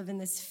not going to live in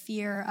this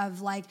fear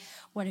of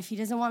what if he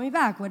doesn't want me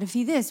back? What if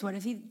he this? What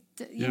if he,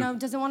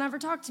 doesn't want to ever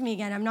talk to me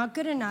again? I'm not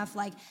good enough.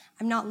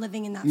 I'm not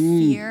living in that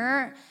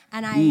fear.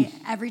 And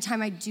every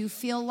time I do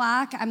feel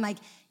lack, I'm like,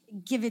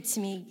 give it to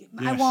me.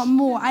 Yes. I want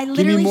more. I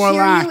literally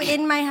hear you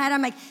in my head.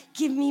 I'm like,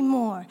 give me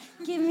more.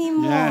 Give me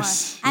more.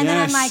 Yes. And then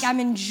I'm like,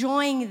 I'm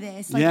enjoying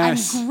this. I'm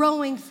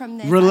growing from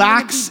this.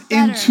 Relax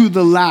into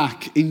the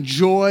lack.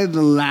 Enjoy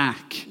the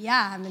lack.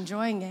 Yeah, I'm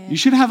enjoying it. You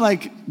should have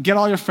get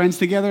all your friends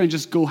together and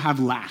just go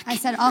have lack. I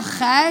said,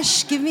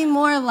 Achesh, give me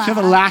more lack. You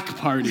have a lack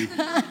party.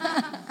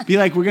 Be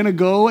like, we're going to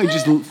go and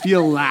just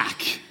feel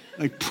lack.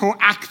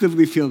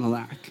 Proactively feel the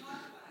lack.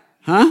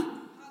 Huh?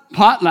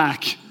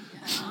 Potluck.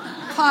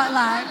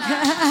 Potluck.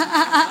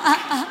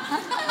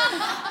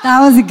 That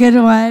was a good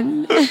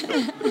one.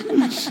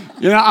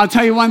 I'll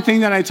tell you one thing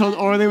that I told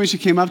Orly when she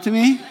came up to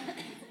me.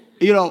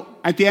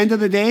 at the end of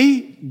the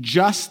day,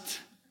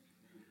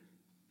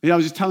 I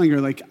was just telling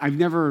her, like, I've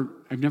never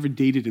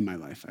dated in my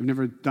life. I've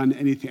never done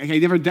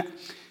anything.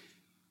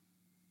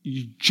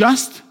 You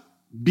just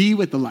be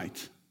with the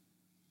light.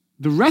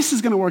 The rest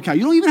is going to work out.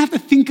 You don't even have to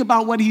think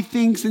about what he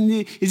thinks and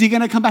is he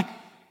going to come back.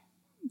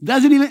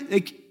 Doesn't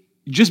even,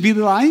 just be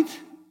the light.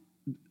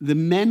 The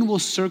men will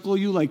circle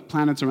you like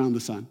planets around the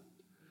sun.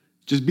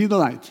 Just be the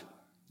light.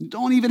 You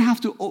don't even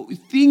have to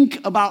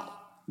think about,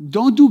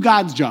 don't do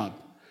God's job.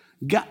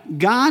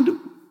 God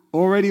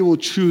already will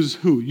choose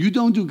who. You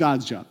don't do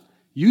God's job.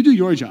 You do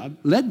your job.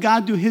 Let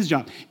God do his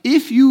job.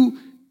 If you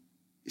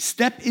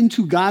step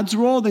into God's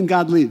role, then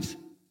God leaves.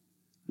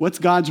 What's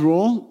God's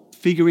role?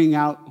 Figuring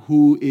out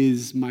who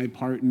is my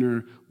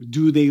partner.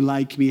 Do they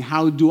like me?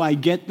 How do I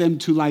get them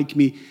to like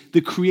me?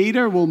 The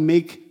Creator will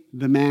make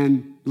the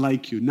man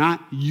like you,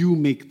 not you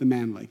make the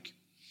man like you.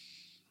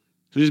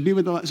 So just be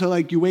with the light. So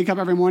you wake up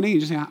every morning and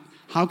you just say,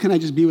 how can I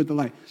just be with the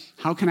light?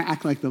 How can I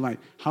act like the light?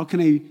 How can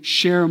I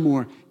share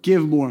more,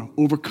 give more,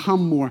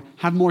 overcome more,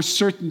 have more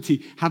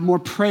certainty, have more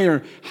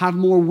prayer, have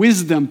more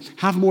wisdom,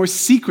 have more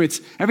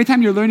secrets? Every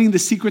time you're learning the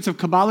secrets of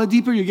Kabbalah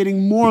deeper, you're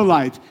getting more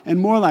light and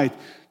more light.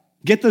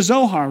 Get the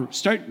Zohar.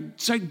 Start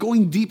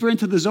going deeper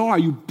into the Zohar.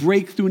 You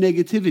break through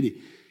negativity.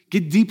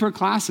 Get deeper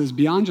classes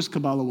beyond just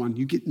Kabbalah 1.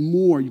 You get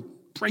more. You're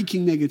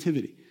breaking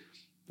negativity.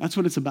 That's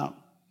what it's about.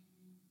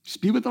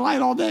 Just be with the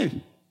light all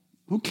day.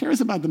 Who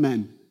cares about the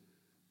men?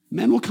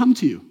 Men will come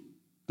to you.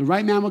 The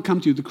right man will come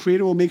to you. The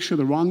Creator will make sure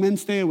the wrong men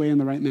stay away and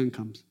the right man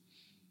comes.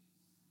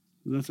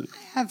 That's it.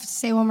 I have to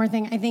say one more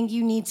thing. I think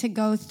you need to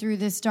go through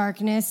this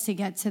darkness to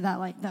get to that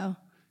light, though.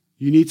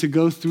 You need to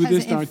go through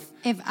this dark.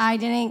 If I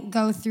didn't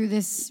go through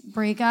this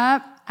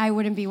breakup, I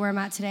wouldn't be where I'm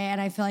at today,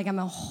 and I feel like I'm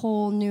a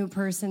whole new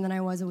person than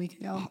I was a week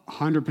ago.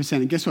 100%.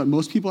 And guess what?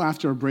 Most people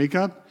after a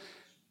breakup,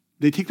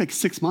 they take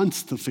 6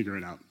 months to figure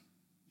it out.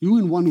 You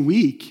in 1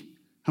 week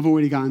have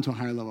already gotten to a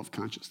higher level of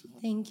consciousness.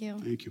 Thank you.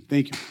 Thank you.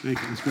 Thank you.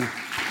 Thank you. That's good.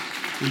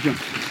 Thank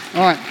you.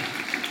 All right.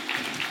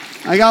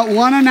 I got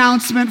one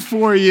announcement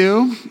for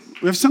you.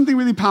 We have something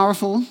really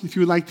powerful if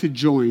you would like to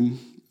join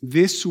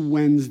this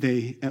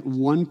Wednesday at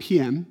 1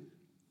 p.m.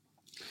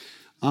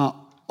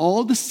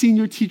 All the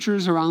senior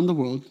teachers around the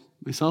world,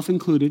 myself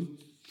included,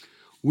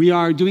 we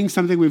are doing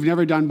something we've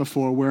never done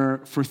before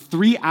where for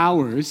 3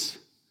 hours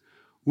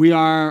we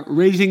are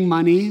raising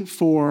money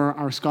for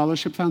our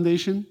scholarship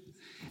foundation.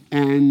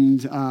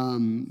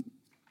 And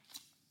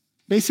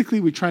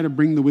basically, we try to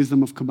bring the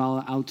wisdom of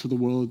Kabbalah out to the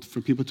world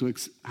for people to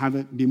have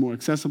it be more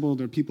accessible.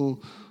 There are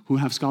people who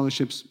have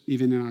scholarships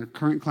even in our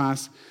current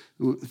class,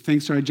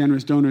 thanks to our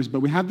generous donors.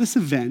 But we have this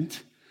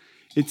event.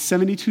 It's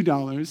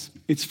 $72.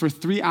 It's for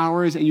 3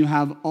 hours, and you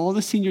have all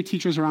the senior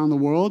teachers around the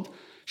world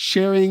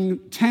sharing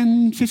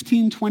 10,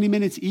 15, 20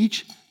 minutes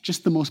each,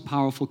 just the most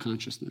powerful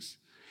consciousness.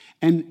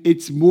 And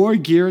it's more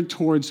geared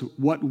towards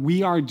what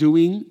we are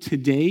doing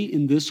today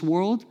in this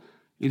world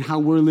and how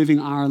we're living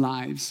our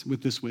lives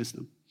with this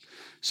wisdom.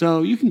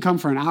 So you can come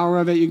for an hour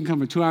of it, you can come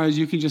for 2 hours,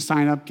 you can just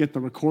sign up, get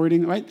the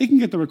recording, right? They can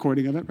get the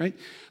recording of it, right?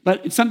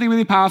 But it's something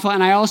really powerful,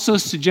 and I also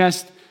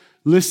suggest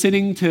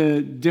listening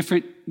to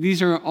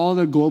these are all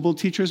the global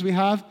teachers we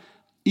have.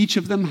 Each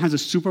of them has a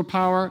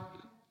superpower,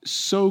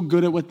 so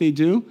good at what they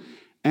do,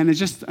 and it's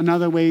just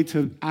another way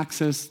to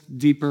access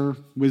deeper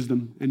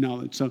wisdom and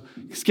knowledge. So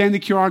scan the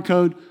QR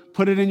code,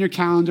 put it in your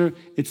calendar.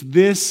 It's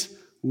this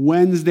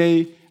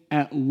Wednesday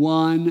at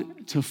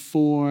 1 to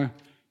 4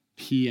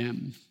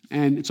 p.m.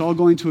 And it's all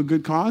going to a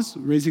good cause,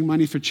 raising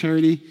money for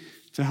charity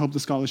to help the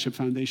Scholarship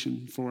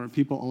Foundation for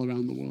people all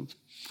around the world.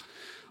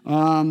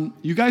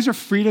 You guys are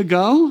free to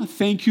go.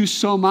 Thank you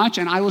so much,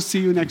 and I will see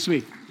you next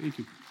week. Thank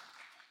you.